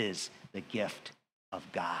 It is the gift of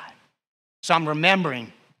God. So I'm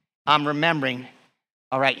remembering,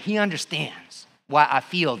 all right, he understands why I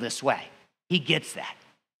feel this way. He gets that.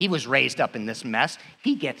 He was raised up in this mess.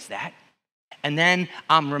 He gets that. And then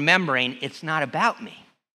I'm remembering it's not about me.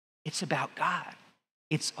 It's about God.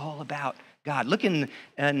 It's all about God. Look in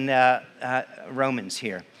Romans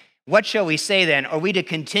here. What shall we say then? Are we to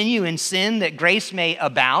continue in sin that grace may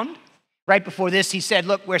abound? Right before this, he said,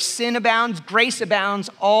 look, where sin abounds, grace abounds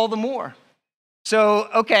all the more. So,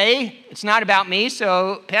 okay, it's not about me.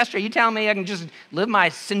 So, Pastor, you tell me I can just live my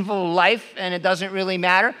sinful life and it doesn't really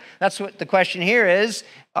matter? That's what the question here is.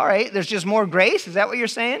 All right, there's just more grace. Is that what you're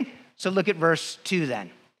saying? So look at verse 2 then.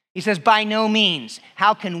 He says, by no means,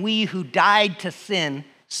 how can we who died to sin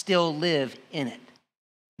still live in it?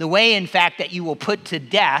 The way, in fact, that you will put to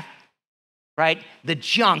death, right, the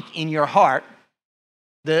junk in your heart,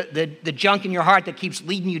 the junk in your heart that keeps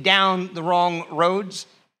leading you down the wrong roads,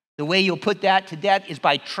 the way you'll put that to death is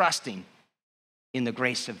by trusting in the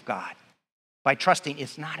grace of God. By trusting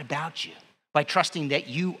it's not about you. By trusting that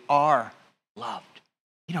you are loved.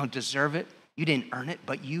 You don't deserve it. You didn't earn it,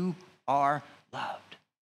 but you are loved.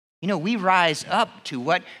 You know, we rise up to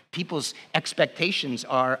what people's expectations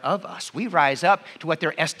are of us. We rise up to what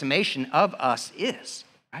their estimation of us is,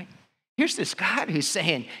 right? Here's this God who's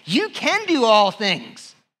saying, you can do all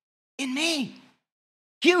things in me.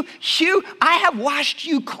 I have washed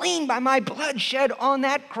you clean by my blood shed on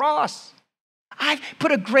that cross. I've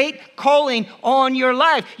put a great calling on your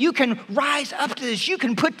life. You can rise up to this. You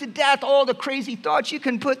can put to death all the crazy thoughts. You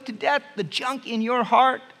can put to death the junk in your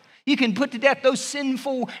heart. You can put to death those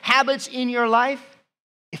sinful habits in your life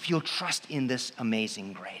if you'll trust in this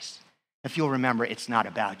amazing grace. If you'll remember, it's not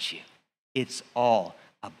about you. It's all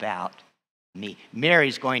about me.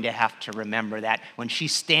 Mary's going to have to remember that when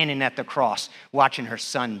she's standing at the cross, watching her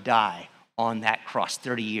son die on that cross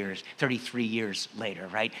 33 years later,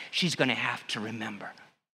 right? She's going to have to remember,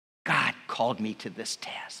 God called me to this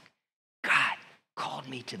task. God called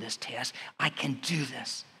me to this task. I can do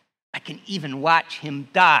this. I can even watch him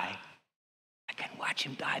die. I can watch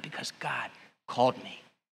him die because God called me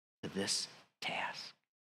to this task.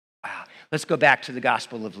 Wow. Let's go back to the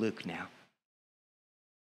Gospel of Luke now.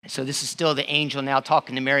 So this is still the angel now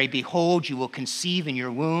talking to Mary. Behold, you will conceive in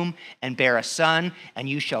your womb and bear a son, and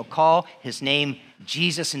you shall call his name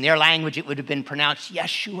Jesus. In their language, it would have been pronounced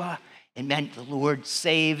Yeshua. It meant the Lord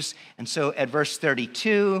saves. And so at verse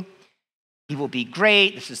 32, he will be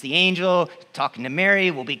great. This is the angel talking to Mary.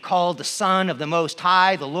 Will be called the Son of the Most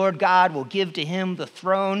High. The Lord God will give to him the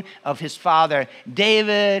throne of his father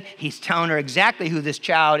David. He's telling her exactly who this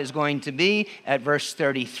child is going to be at verse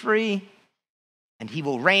 33. And he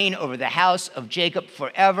will reign over the house of Jacob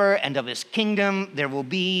forever, and of his kingdom there will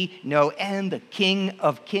be no end. The King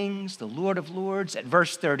of kings, the Lord of lords. At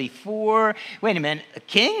verse 34, wait a minute, a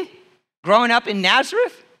king? Growing up in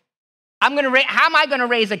Nazareth? How am I going to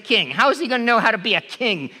raise a king? How is he going to know how to be a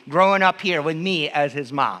king growing up here with me as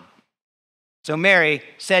his mom? So Mary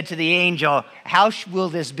said to the angel, how will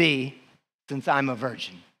this be since I'm a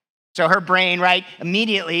virgin? So her brain, right,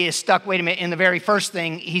 immediately is stuck, wait a minute, in the very first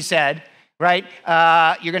thing he said, right?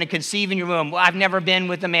 You're going to conceive in your womb. Well, I've never been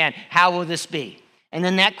with a man. How will this be? And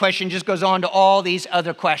then that question just goes on to all these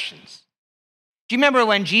other questions. Do you remember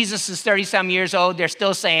when Jesus is 30-some years old, they're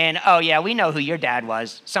still saying, oh, yeah, we know who your dad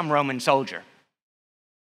was, some Roman soldier,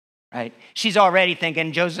 right? She's already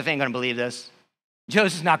thinking, Joseph ain't going to believe this.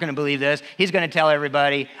 Joseph's not going to believe this. He's going to tell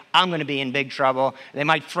everybody, I'm going to be in big trouble. They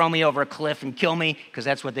might throw me over a cliff and kill me, because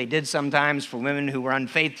that's what they did sometimes for women who were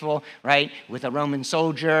unfaithful, right, with a Roman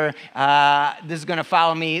soldier. This is going to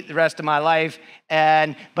follow me the rest of my life.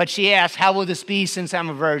 But she asked, how will this be since I'm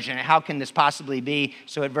a virgin? How can this possibly be?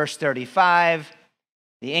 So at verse 35,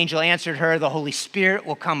 the angel answered her, the Holy Spirit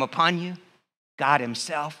will come upon you, God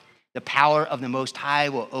himself. The power of the Most High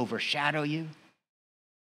will overshadow you.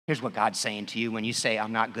 Here's what God's saying to you when you say,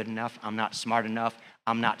 I'm not good enough, I'm not smart enough,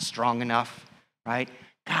 I'm not strong enough, right?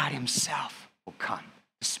 God himself will come,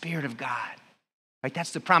 the Spirit of God, right?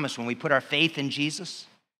 That's the promise when we put our faith in Jesus.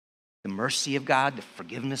 The mercy of God, the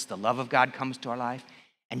forgiveness, the love of God comes to our life.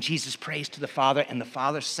 And Jesus prays to the Father, and the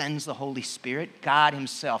Father sends the Holy Spirit. God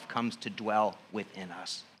himself comes to dwell within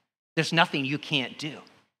us. There's nothing you can't do.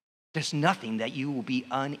 There's nothing that you will be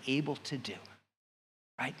unable to do,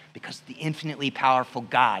 right? Because the infinitely powerful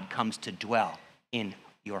God comes to dwell in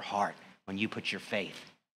your heart when you put your faith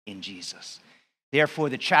in Jesus. Therefore,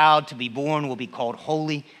 the child to be born will be called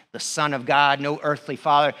Holy, the Son of God, no earthly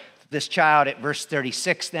father. This child at verse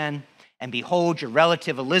 36 then, and behold, your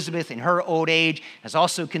relative Elizabeth in her old age has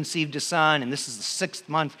also conceived a son, and this is the 6th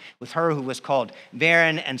month with her who was called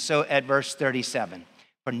barren. And so at verse 37,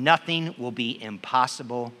 for nothing will be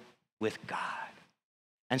impossible with God.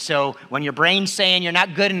 And so when your brain's saying you're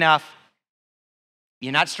not good enough,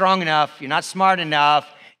 you're not strong enough, you're not smart enough,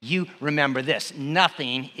 you remember this: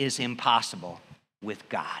 nothing is impossible with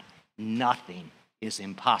God. Nothing is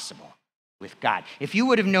impossible with God. If you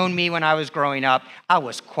would have known me when I was growing up, I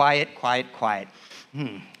was quiet.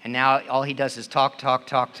 And now all he does is talk.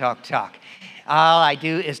 All I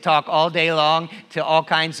do is talk all day long to all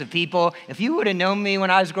kinds of people. If you would have known me when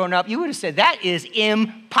I was growing up, you would have said, that is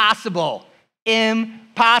impossible.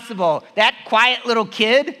 Impossible. That quiet little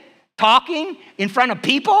kid talking in front of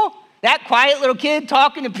people, that quiet little kid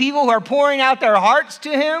talking to people who are pouring out their hearts to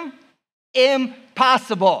him,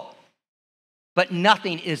 impossible. But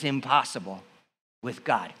nothing is impossible with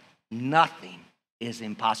God. Nothing is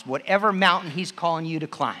impossible. Whatever mountain he's calling you to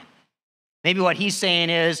climb. Maybe what he's saying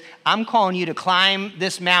is, I'm calling you to climb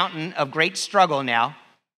this mountain of great struggle now.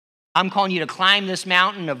 I'm calling you to climb this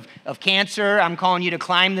mountain of cancer. I'm calling you to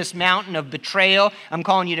climb this mountain of betrayal. I'm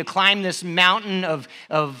calling you to climb this mountain of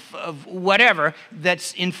whatever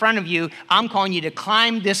that's in front of you. I'm calling you to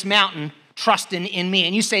climb this mountain trusting in me.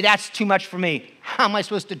 And you say, that's too much for me. How am I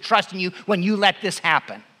supposed to trust in you when you let this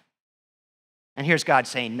happen? And here's God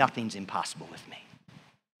saying, nothing's impossible with me.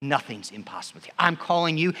 Nothing's impossible with you. I'm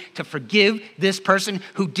calling you to forgive this person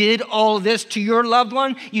who did all of this to your loved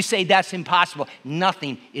one. You say that's impossible.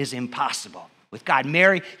 Nothing is impossible with God.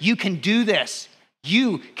 Mary, you can do this.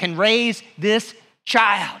 You can raise this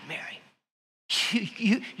child, Mary.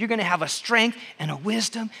 You're going to have a strength and a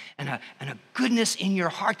wisdom and a goodness in your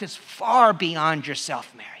heart that's far beyond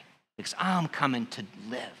yourself, Mary, because I'm coming to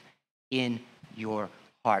live in your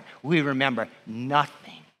heart. We remember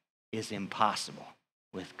nothing is impossible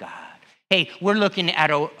with God. Hey, we're looking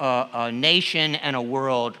at a nation and a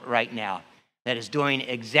world right now that is doing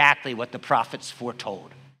exactly what the prophets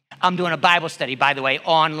foretold. I'm doing a Bible study, by the way,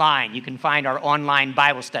 online. You can find our online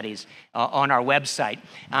Bible studies on our website.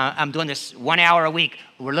 I'm doing this 1 hour a week.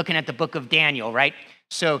 We're looking at the book of Daniel, right?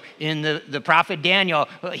 So in the prophet Daniel,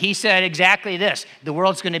 he said exactly this: the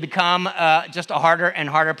world's going to become just a harder and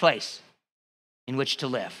harder place in which to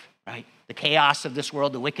live, right? The chaos of this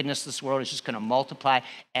world, the wickedness of this world is just going to multiply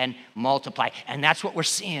and multiply. And that's what we're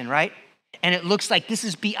seeing, right? And it looks like this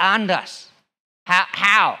is beyond us.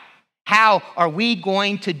 How? How are we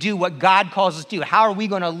going to do what God calls us to do? How are we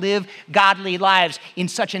going to live godly lives in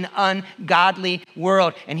such an ungodly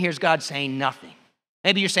world? And here's God saying nothing.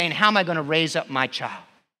 Maybe you're saying, how am I going to raise up my child?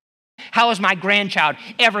 How is my grandchild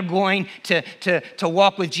ever going to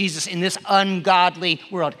walk with Jesus in this ungodly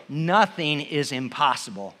world? Nothing is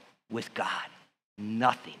impossible with God.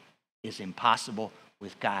 Nothing is impossible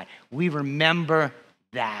with God. We remember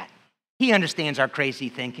that. He understands our crazy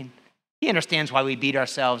thinking. He understands why we beat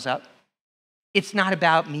ourselves up. It's not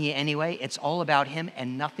about me anyway. It's all about him,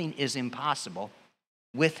 and nothing is impossible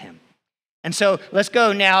with him. And so let's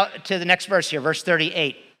go now to the next verse here, verse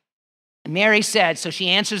 38. Mary said, so she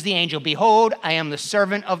answers the angel, behold, I am the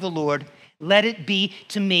servant of the Lord. Let it be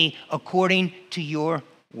to me according to your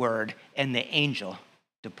word. And the angel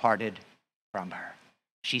departed from her.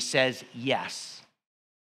 She says yes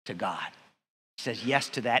to God. She says yes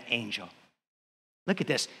to that angel. Look at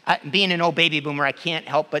this. Being an old baby boomer, I can't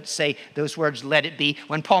help but say those words, let it be.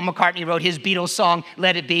 When Paul McCartney wrote his Beatles song,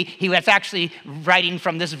 Let It Be, he was actually writing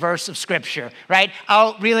from this verse of scripture, right?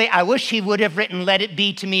 I wish he would have written, let it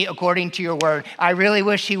be to me according to your word. I really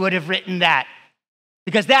wish he would have written that,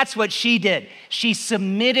 because that's what she did. She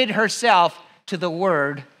submitted herself to the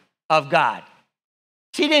word of God.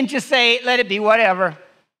 She didn't just say, let it be, whatever.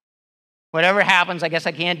 Whatever happens, I guess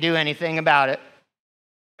I can't do anything about it.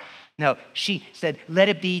 No, she said, let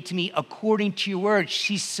it be to me according to your word.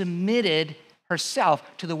 She submitted herself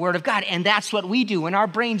to the word of God. And that's what we do. When our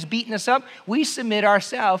brain's beating us up, we submit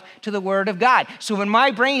ourselves to the word of God. So when my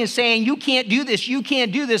brain is saying, you can't do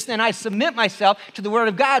this, then I submit myself to the word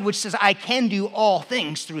of God, which says I can do all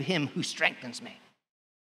things through him who strengthens me.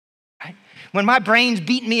 Right? When my brain's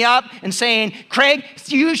beating me up and saying, Craig,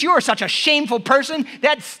 you are such a shameful person.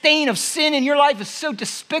 That stain of sin in your life is so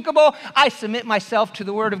despicable. I submit myself to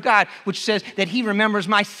the word of God, which says that he remembers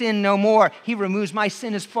my sin no more. He removes my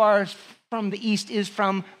sin as far as from the east is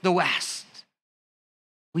from the west.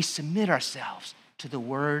 We submit ourselves to the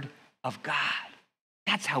word of God.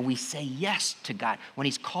 That's how we say yes to God when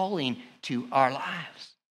he's calling to our lives.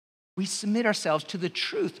 We submit ourselves to the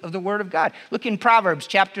truth of the word of God. Look in Proverbs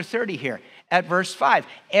chapter 30 here at verse 5.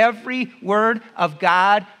 Every word of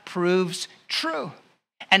God proves true.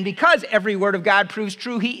 And because every word of God proves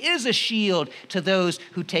true, he is a shield to those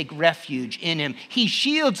who take refuge in him. He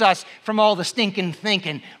shields us from all the stinking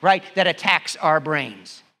thinking, right, that attacks our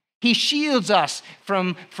brains. He shields us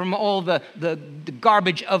from all the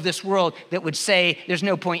garbage of this world that would say there's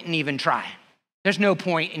no point in even trying. There's no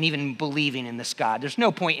point in even believing in this God. There's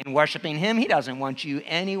no point in worshiping him. He doesn't want you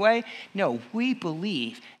anyway. No, we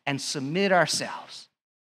believe and submit ourselves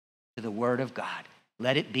to the word of God.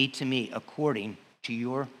 Let it be to me according to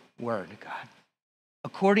your word, God.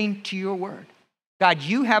 According to your word. God,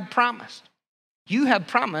 you have promised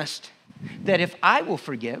that if I will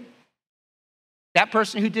forgive that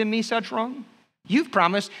person who did me such wrong, you've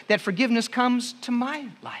promised that forgiveness comes to my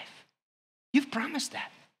life. You've promised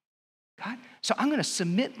that, God. So I'm going to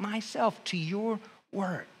submit myself to your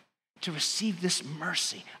word to receive this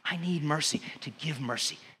mercy. I need mercy, to give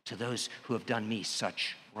mercy to those who have done me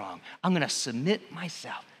such wrong. I'm going to submit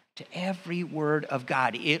myself to every word of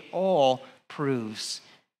God. It all proves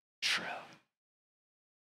true.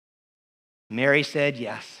 Mary said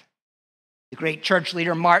yes. The great church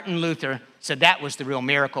leader Martin Luther said that was the real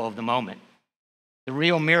miracle of the moment. The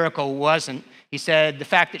real miracle wasn't, he said, the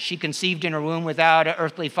fact that she conceived in her womb without an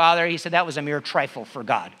earthly father. He said that was a mere trifle for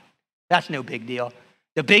God. That's no big deal.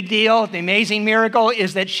 The big deal, the amazing miracle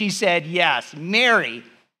is that she said yes. Mary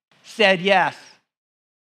said yes.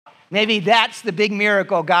 Maybe that's the big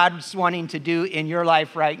miracle God's wanting to do in your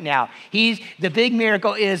life right now. The big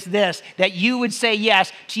miracle is this, that you would say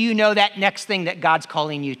yes to that next thing that God's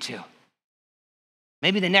calling you to.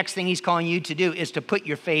 Maybe the next thing he's calling you to do is to put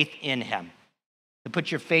your faith in him. To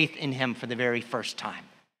put your faith in him for the very first time.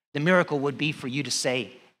 The miracle would be for you to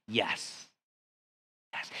say yes.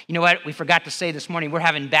 Yes. You know what? We forgot to say this morning, we're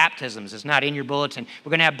having baptisms. It's not in your bulletin.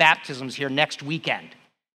 We're going to have baptisms here next weekend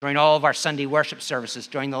during all of our Sunday worship services,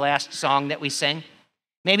 during the last song that we sing.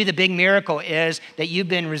 Maybe the big miracle is that you've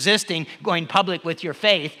been resisting going public with your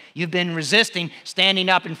faith. You've been resisting standing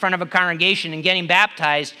up in front of a congregation and getting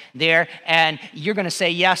baptized there, and you're going to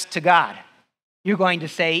say yes to God. You're going to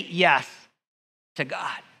say yes to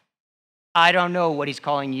God. I don't know what he's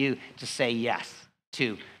calling you to say yes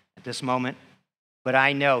to at this moment, but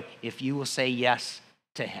I know if you will say yes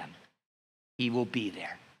to him, he will be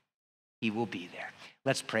there. He will be there.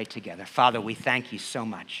 Let's pray together. Father, we thank you so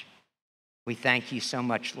much. We thank you so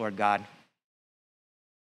much, Lord God.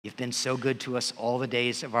 You've been so good to us all the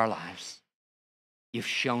days of our lives. You've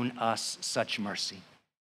shown us such mercy,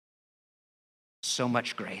 so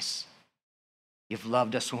much grace. You've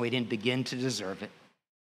loved us when we didn't begin to deserve it.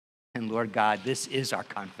 And Lord God, this is our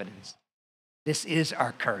confidence. This is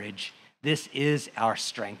our courage. This is our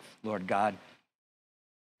strength, Lord God,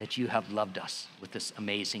 that you have loved us with this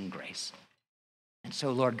amazing grace. And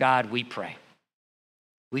so, Lord God, we pray.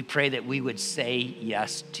 We pray that we would say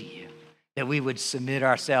yes to you, that we would submit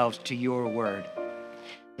ourselves to your word,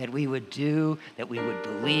 that we would do, that we would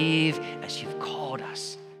believe as you've called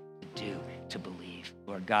us to do, to believe.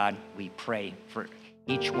 Lord God, we pray for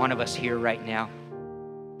each one of us here right now.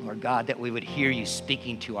 Lord God, that we would hear you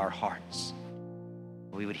speaking to our hearts.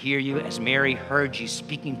 We would hear you as Mary heard you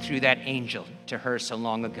speaking through that angel to her so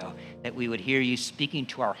long ago, that we would hear you speaking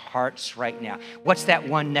to our hearts right now. What's that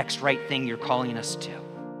one next right thing you're calling us to?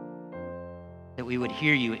 That we would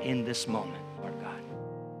hear you in this moment, Lord God.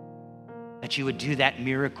 That you would do that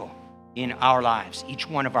miracle in our lives, each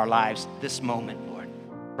one of our lives, this moment, Lord,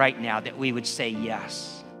 right now, that we would say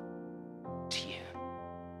yes to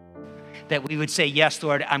you. That we would say, yes,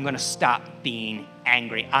 Lord, I'm going to stop being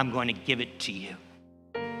angry. I'm going to give it to you.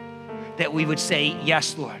 That we would say,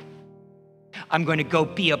 yes, Lord, I'm going to go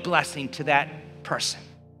be a blessing to that person.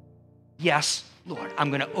 Yes, Lord, I'm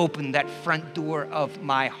going to open that front door of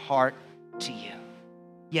my heart to you.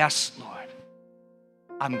 Yes, Lord,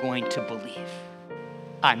 I'm going to believe.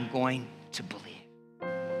 I'm going to believe.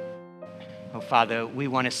 Oh, Father, we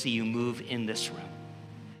want to see you move in this room.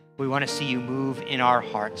 We want to see you move in our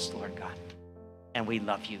hearts, Lord God. And we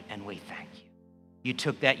love you and we thank you. You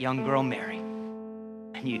took that young girl, Mary,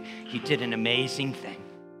 and you did an amazing thing.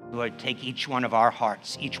 Lord, take each one of our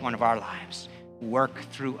hearts, each one of our lives. Work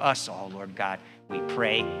through us all, Lord God. We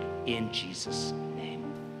pray in Jesus' name.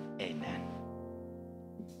 Amen.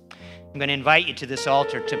 I'm going to invite you to this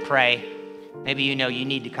altar to pray. Maybe you know you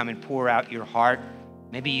need to come and pour out your heart.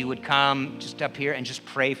 Maybe you would come just up here and just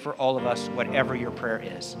pray for all of us, whatever your prayer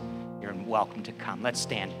is. You're welcome to come. Let's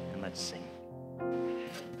stand and let's sing.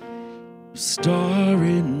 Star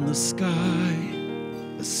in the sky,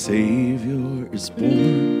 a Savior is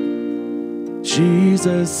born.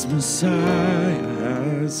 Jesus, Messiah,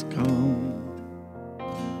 has come.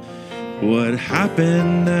 What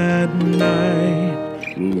happened that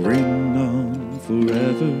night will ring on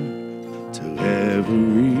forever, till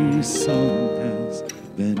every song has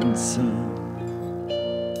been sung.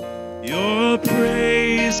 Your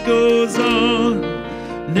praise goes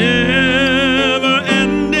on, never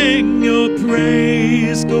ending. Your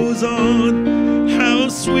praise goes on. How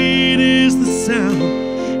sweet is the sound.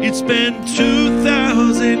 It's been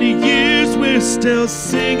 2,000 years, we're still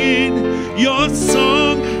singing your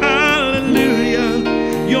song. Hallelujah,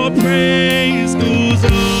 your praise goes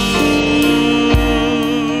on.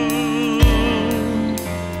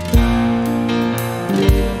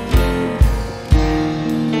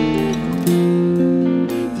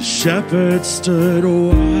 The shepherds stood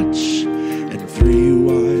watch, and 3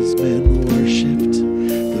 wise men worshipped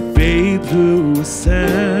the babe who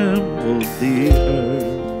assembled the earth.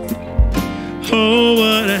 Oh,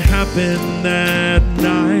 what happened that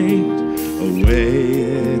night away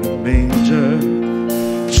in a manger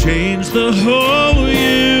changed the whole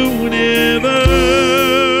universe.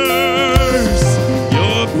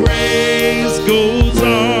 Your praise goes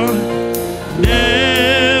on,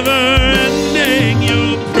 never ending.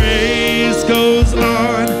 Your praise goes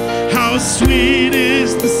on. How sweet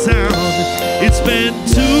is the sound. It's been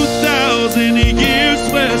 2,000 years,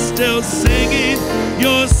 we're still singing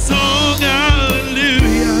your song.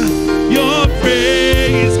 Hallelujah, your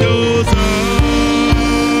praise goes on.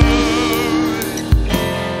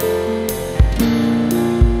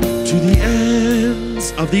 To the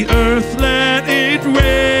ends of the earth, let it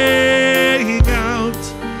ring out.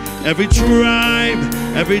 Every tribe,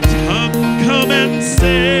 every tongue, come and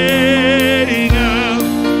sing out.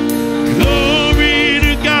 Glory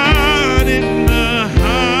to God in the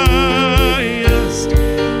highest.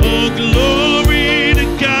 Oh, glory to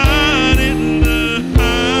God in the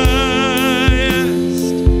highest.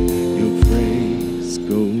 Your praise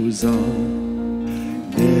goes on,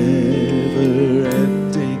 never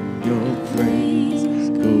ending. Your praise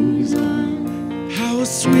goes on. How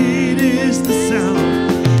sweet is the sound.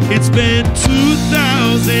 It's been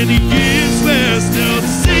 2,000 years, we're still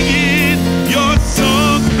singing your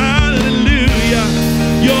song. Hallelujah,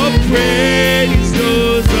 your praise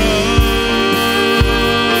goes on.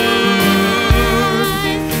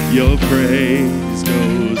 Your praise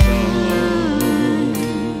goes on.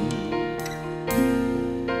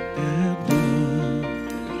 And on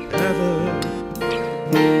ever.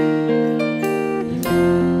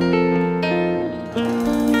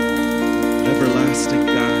 Everlasting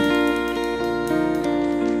God,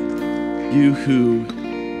 you who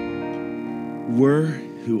were,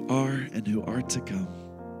 who are, and who are to come,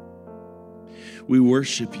 we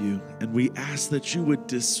worship you and we ask that you would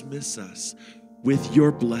dismiss us with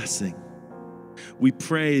your blessing. We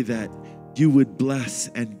pray that you would bless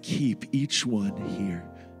and keep each one here.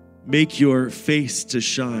 Make your face to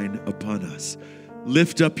shine upon us.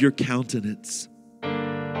 Lift up your countenance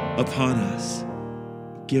upon us.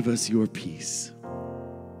 Give us your peace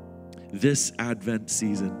this Advent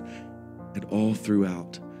season and all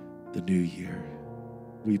throughout the new year.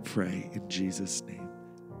 We pray in Jesus' name.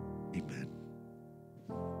 Amen.